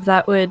think of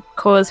that would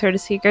cause her to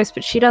see ghosts,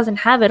 but she doesn't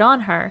have it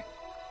on her.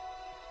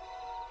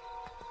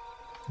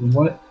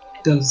 What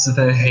does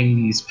the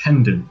Hades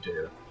pendant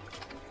do?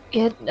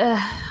 It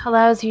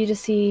allows you to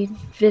see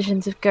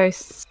visions of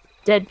ghosts,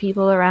 dead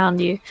people around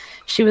you.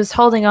 She was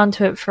holding on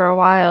to it for a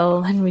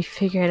while, and we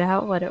figured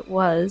out what it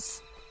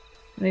was.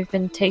 We've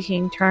been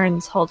taking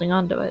turns holding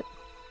on to it.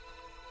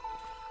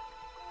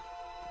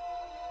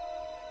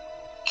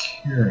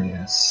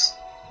 Curious.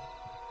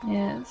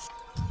 Yes.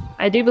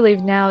 I do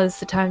believe now is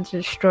the time to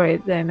destroy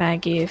it, though,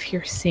 Maggie, if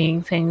you're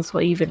seeing things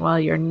even while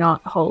you're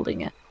not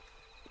holding it.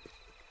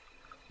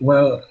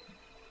 Well,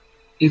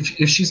 if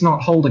she's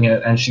not holding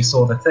it and she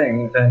saw the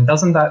thing, then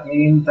doesn't that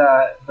mean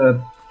that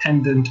the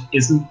pendant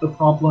isn't the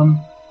problem?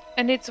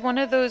 And it's one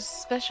of those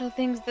special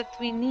things that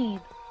we need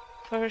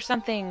for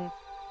something.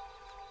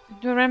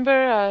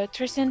 Remember,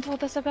 Tristan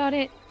told us about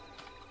it?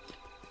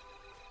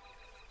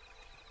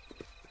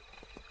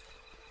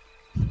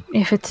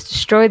 If it's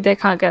destroyed, they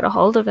can't get a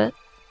hold of it.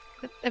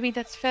 I mean,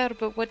 that's fair,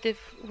 but what if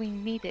we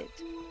need it?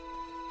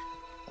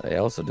 I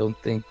also don't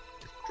think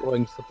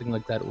destroying something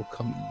like that will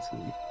come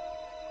easily.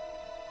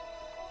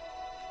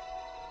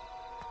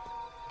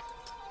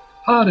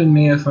 Pardon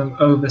me if I'm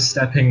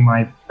overstepping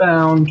my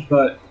bound,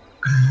 but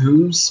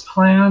whose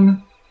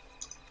plan?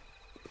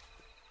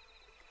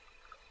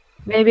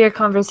 Maybe a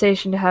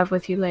conversation to have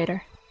with you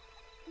later.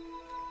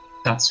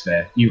 That's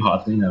fair. You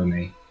hardly know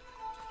me.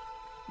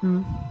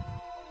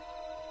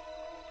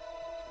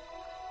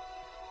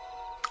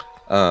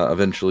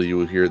 Eventually you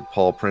will hear the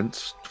paw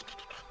prints.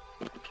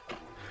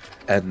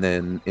 And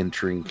then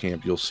entering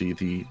camp, you'll see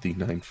the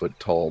 9-foot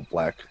tall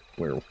black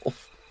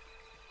werewolf.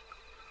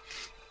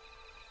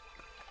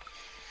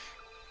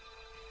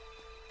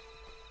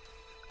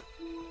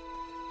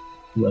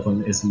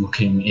 Willem is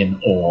looking in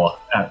awe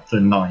at the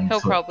 9-foot He'll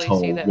probably tall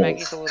see that wolf.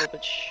 Maggie's a little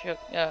bit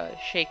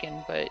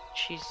shaken, but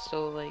she's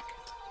still like,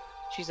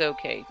 she's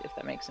okay, if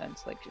that makes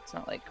sense. Like, it's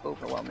not like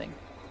overwhelming.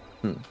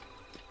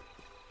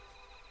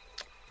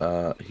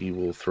 He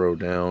will throw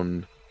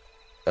down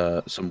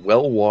some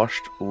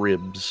well-washed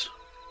ribs.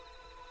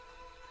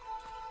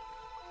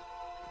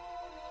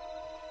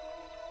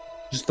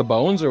 Just the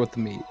bones or with the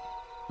meat?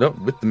 No,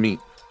 with the meat.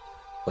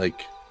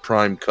 Like,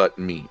 prime cut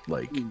meat.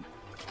 Like,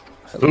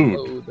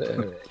 Hello food.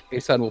 there.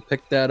 Aeson will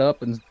pick that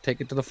up and take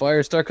it to the fire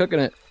and start cooking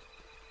it.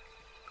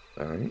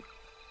 Alright.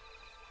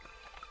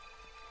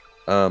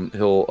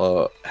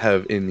 He'll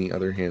have in the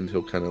other hand,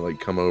 he'll kind of like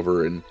come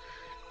over and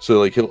so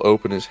like he'll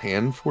open his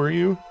hand for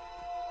you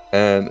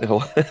and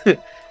he'll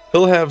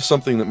he'll have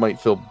something that might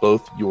fill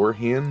both your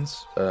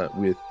hands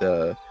with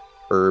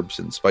herbs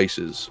and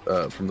spices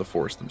from the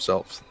forest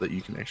themselves that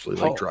you can actually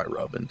like dry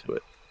rub into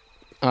it.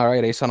 All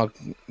right, Aeson will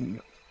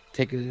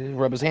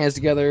rub his hands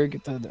together,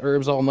 get the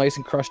herbs all nice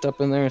and crushed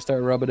up in there, and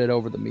start rubbing it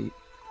over the meat.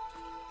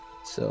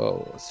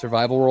 So,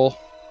 survival roll.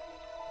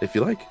 If you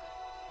like.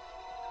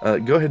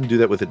 Go ahead and do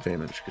that with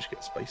advantage because you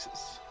get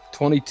spices.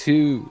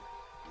 22.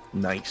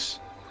 Nice.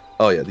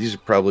 Oh yeah, these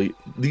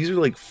are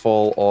like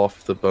fall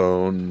off the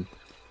bone,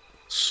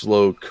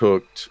 slow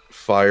cooked,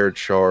 fire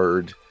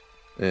charred,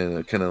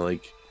 and kind of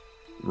like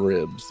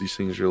ribs. These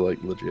things are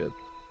like legit.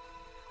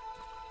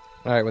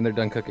 All right, when they're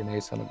done cooking,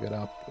 Aeson will get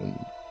up and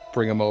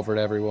bring them over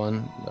to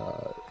everyone.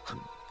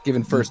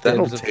 Giving first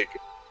That'll dibs. take.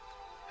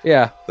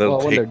 Yeah, That'll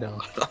well, when take- they're done.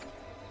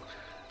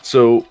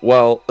 So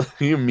while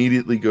he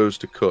immediately goes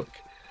to cook,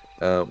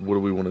 what do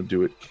we want to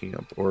do at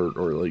camp, or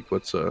like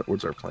what's our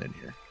plan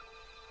here?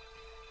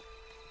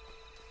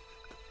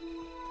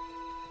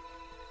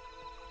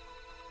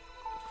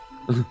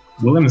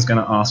 Willem is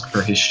going to ask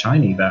for his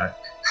shiny back.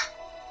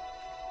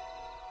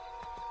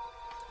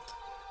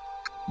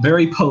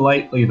 Very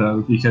politely,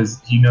 though,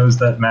 because he knows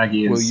that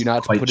Maggie is Will you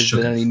not quite put it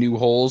shook. in any new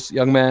holes,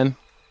 young man?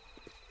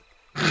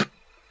 Oh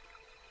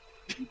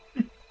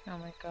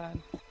my god.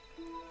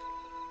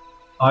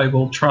 I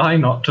will try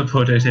not to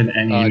put it in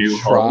any new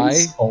try?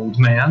 holes, old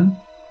man.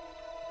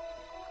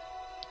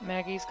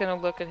 Maggie's gonna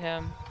look at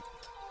him.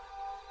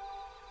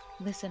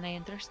 Listen, I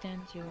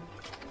understand you.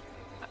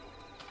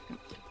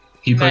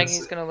 He Maggie's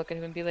puts gonna look at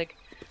him and be like,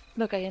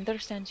 Look, I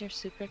understand you're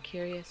super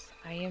curious.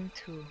 I am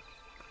too.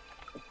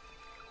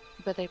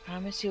 But I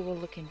promise you we'll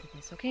look into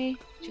this, okay?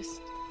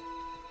 Just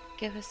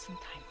give us some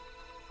time.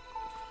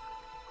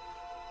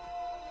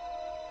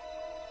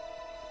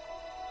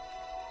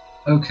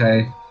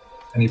 Okay.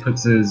 And he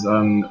puts his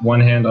one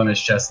hand on his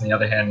chest and the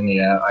other hand in the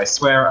air. I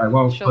swear I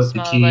won't She'll put the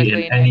smile key lightly in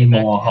and hand any it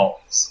back more to him.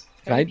 holes.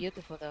 Can Very I-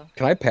 beautiful, though.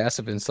 Can I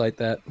passive insight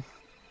that?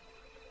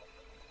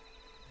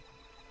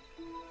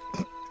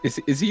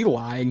 Is he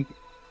lying?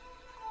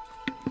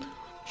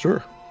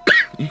 Sure.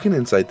 You can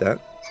incite that.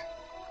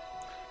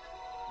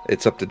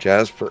 It's up to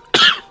Jasper.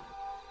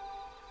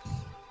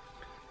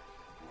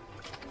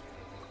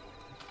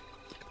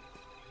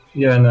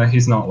 Yeah, no,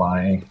 he's not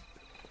lying.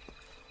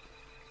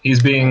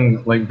 He's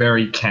being, like,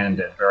 very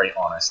candid, very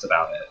honest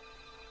about it.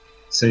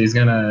 So he's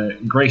gonna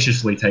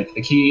graciously take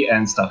the key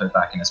and stuff it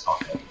back in his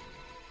pocket.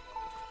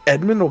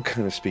 Edmund will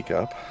kind of speak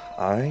up.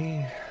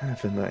 I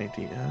have an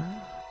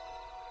idea.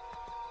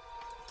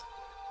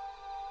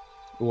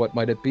 What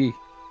might it be?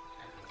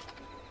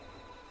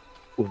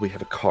 Well, we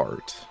have a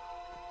cart,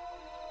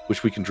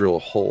 which we can drill a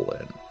hole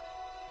in,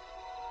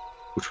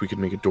 which we could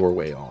make a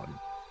doorway on.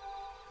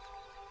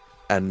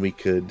 And we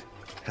could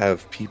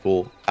have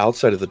people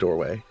outside of the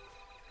doorway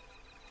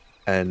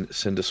and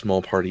send a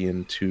small party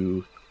in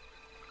to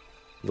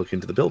look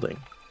into the building.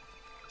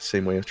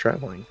 Same way of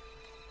traveling.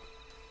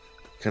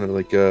 Kind of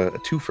like a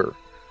twofer,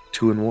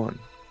 2 in 1.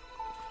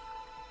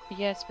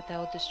 Yes, but that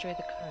will destroy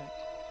the cart.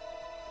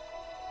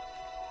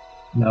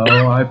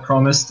 No, I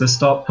promise to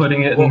stop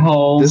putting it Well, in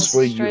holes. This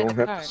way you Destroy don't the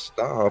have cart. to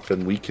stop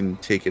and we can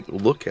take it,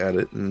 look at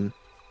it, and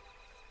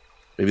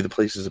maybe the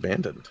place is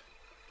abandoned.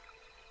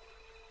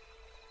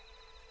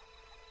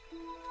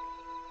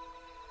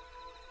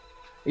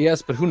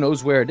 Yes, but who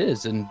knows where it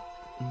is, and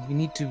we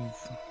need to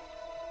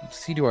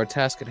see to our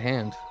task at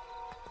hand.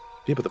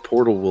 Yeah, but the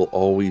portal will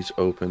always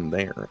open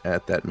there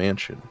at that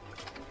mansion.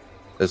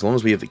 As long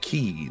as we have the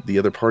key, the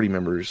other party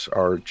members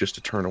are just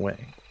a turn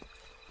away.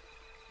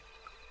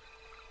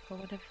 But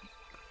what if...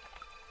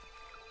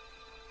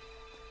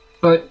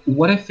 But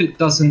what if it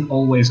doesn't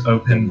always Then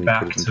open we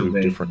back put it to into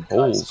where different you guys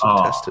holes and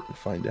are? test it and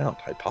find out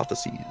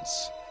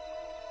hypotheses.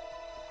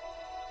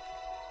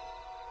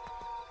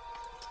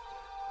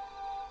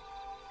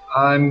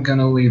 I'm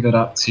gonna leave it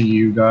up to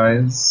you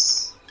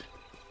guys.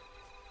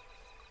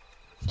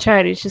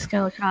 Charity's just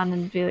gonna look around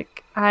and be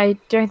like, I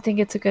don't think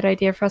it's a good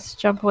idea for us to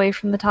jump away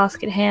from the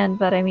task at hand,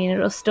 but I mean,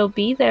 it'll still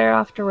be there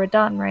after we're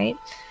done, right?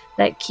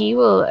 That key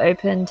will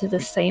open to the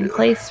same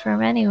place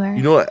from anywhere.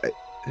 You know what?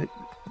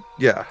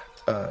 Yeah,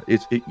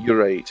 you're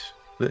right.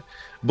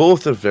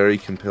 Both are very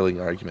compelling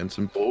arguments,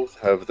 and both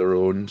have their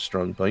own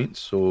strong points.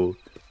 So,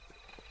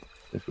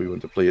 if we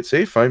want to play it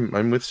safe,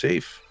 I'm with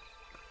safe.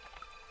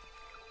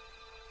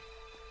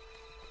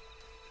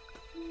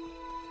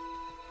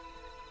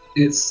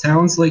 It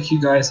sounds like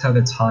you guys have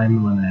a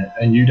time limit,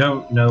 and you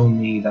don't know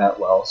me that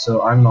well,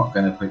 so I'm not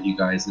gonna put you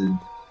guys in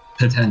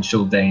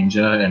potential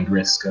danger and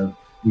risk of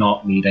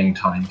not meeting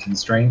time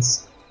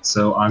constraints.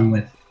 So I'm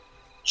with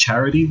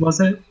Charity,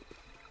 was it?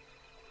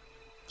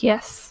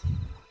 Yes.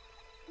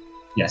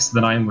 Yes,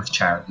 then I'm with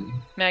Charity.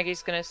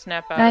 Maggie's gonna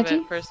snap out of Maggie?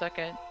 it for a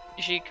second.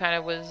 She kind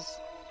of was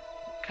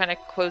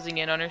closing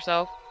in on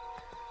herself.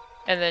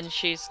 And then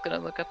she's gonna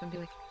look up and be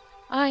like,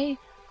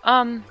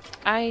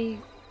 I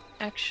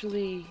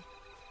actually...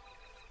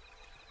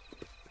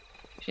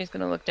 She's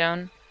gonna look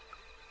down.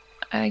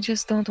 I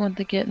just don't want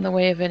to get in the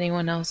way of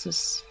anyone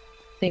else's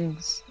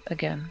things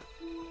again.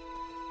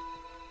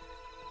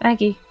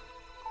 Maggie,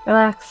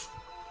 relax.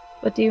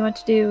 What do you want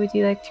to do? Would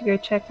you like to go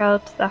check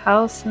out the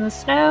house in the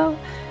snow?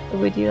 Or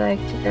would you like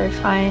to go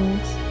find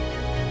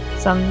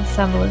some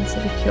semblance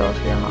of a cure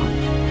for your mom?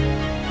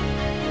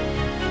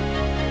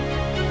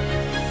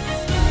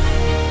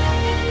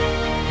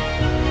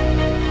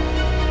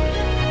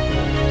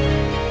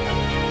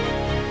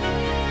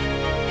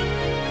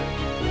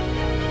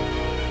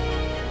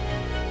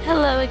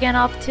 Hello again,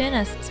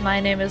 opportunists. My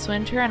name is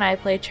Winter and I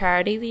play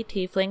Charity, the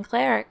Tiefling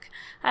Cleric.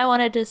 I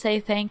wanted to say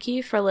thank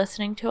you for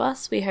listening to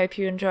us. We hope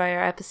you enjoy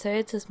our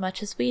episodes as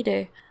much as we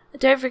do.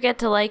 Don't forget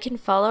to like and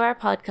follow our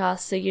podcast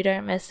so you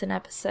don't miss an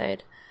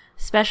episode.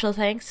 Special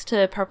thanks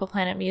to Purple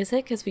Planet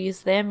Music as we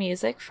use their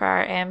music for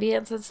our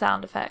ambience and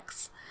sound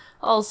effects.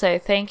 Also,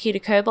 thank you to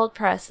Kobold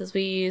Press as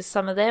we use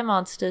some of their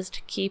monsters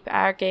to keep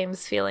our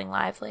games feeling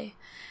lively.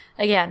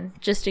 Again,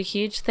 just a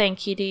huge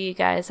thank you to you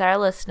guys, our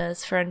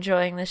listeners, for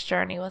enjoying this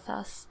journey with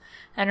us.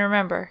 And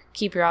remember,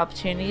 keep your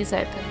opportunities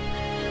open.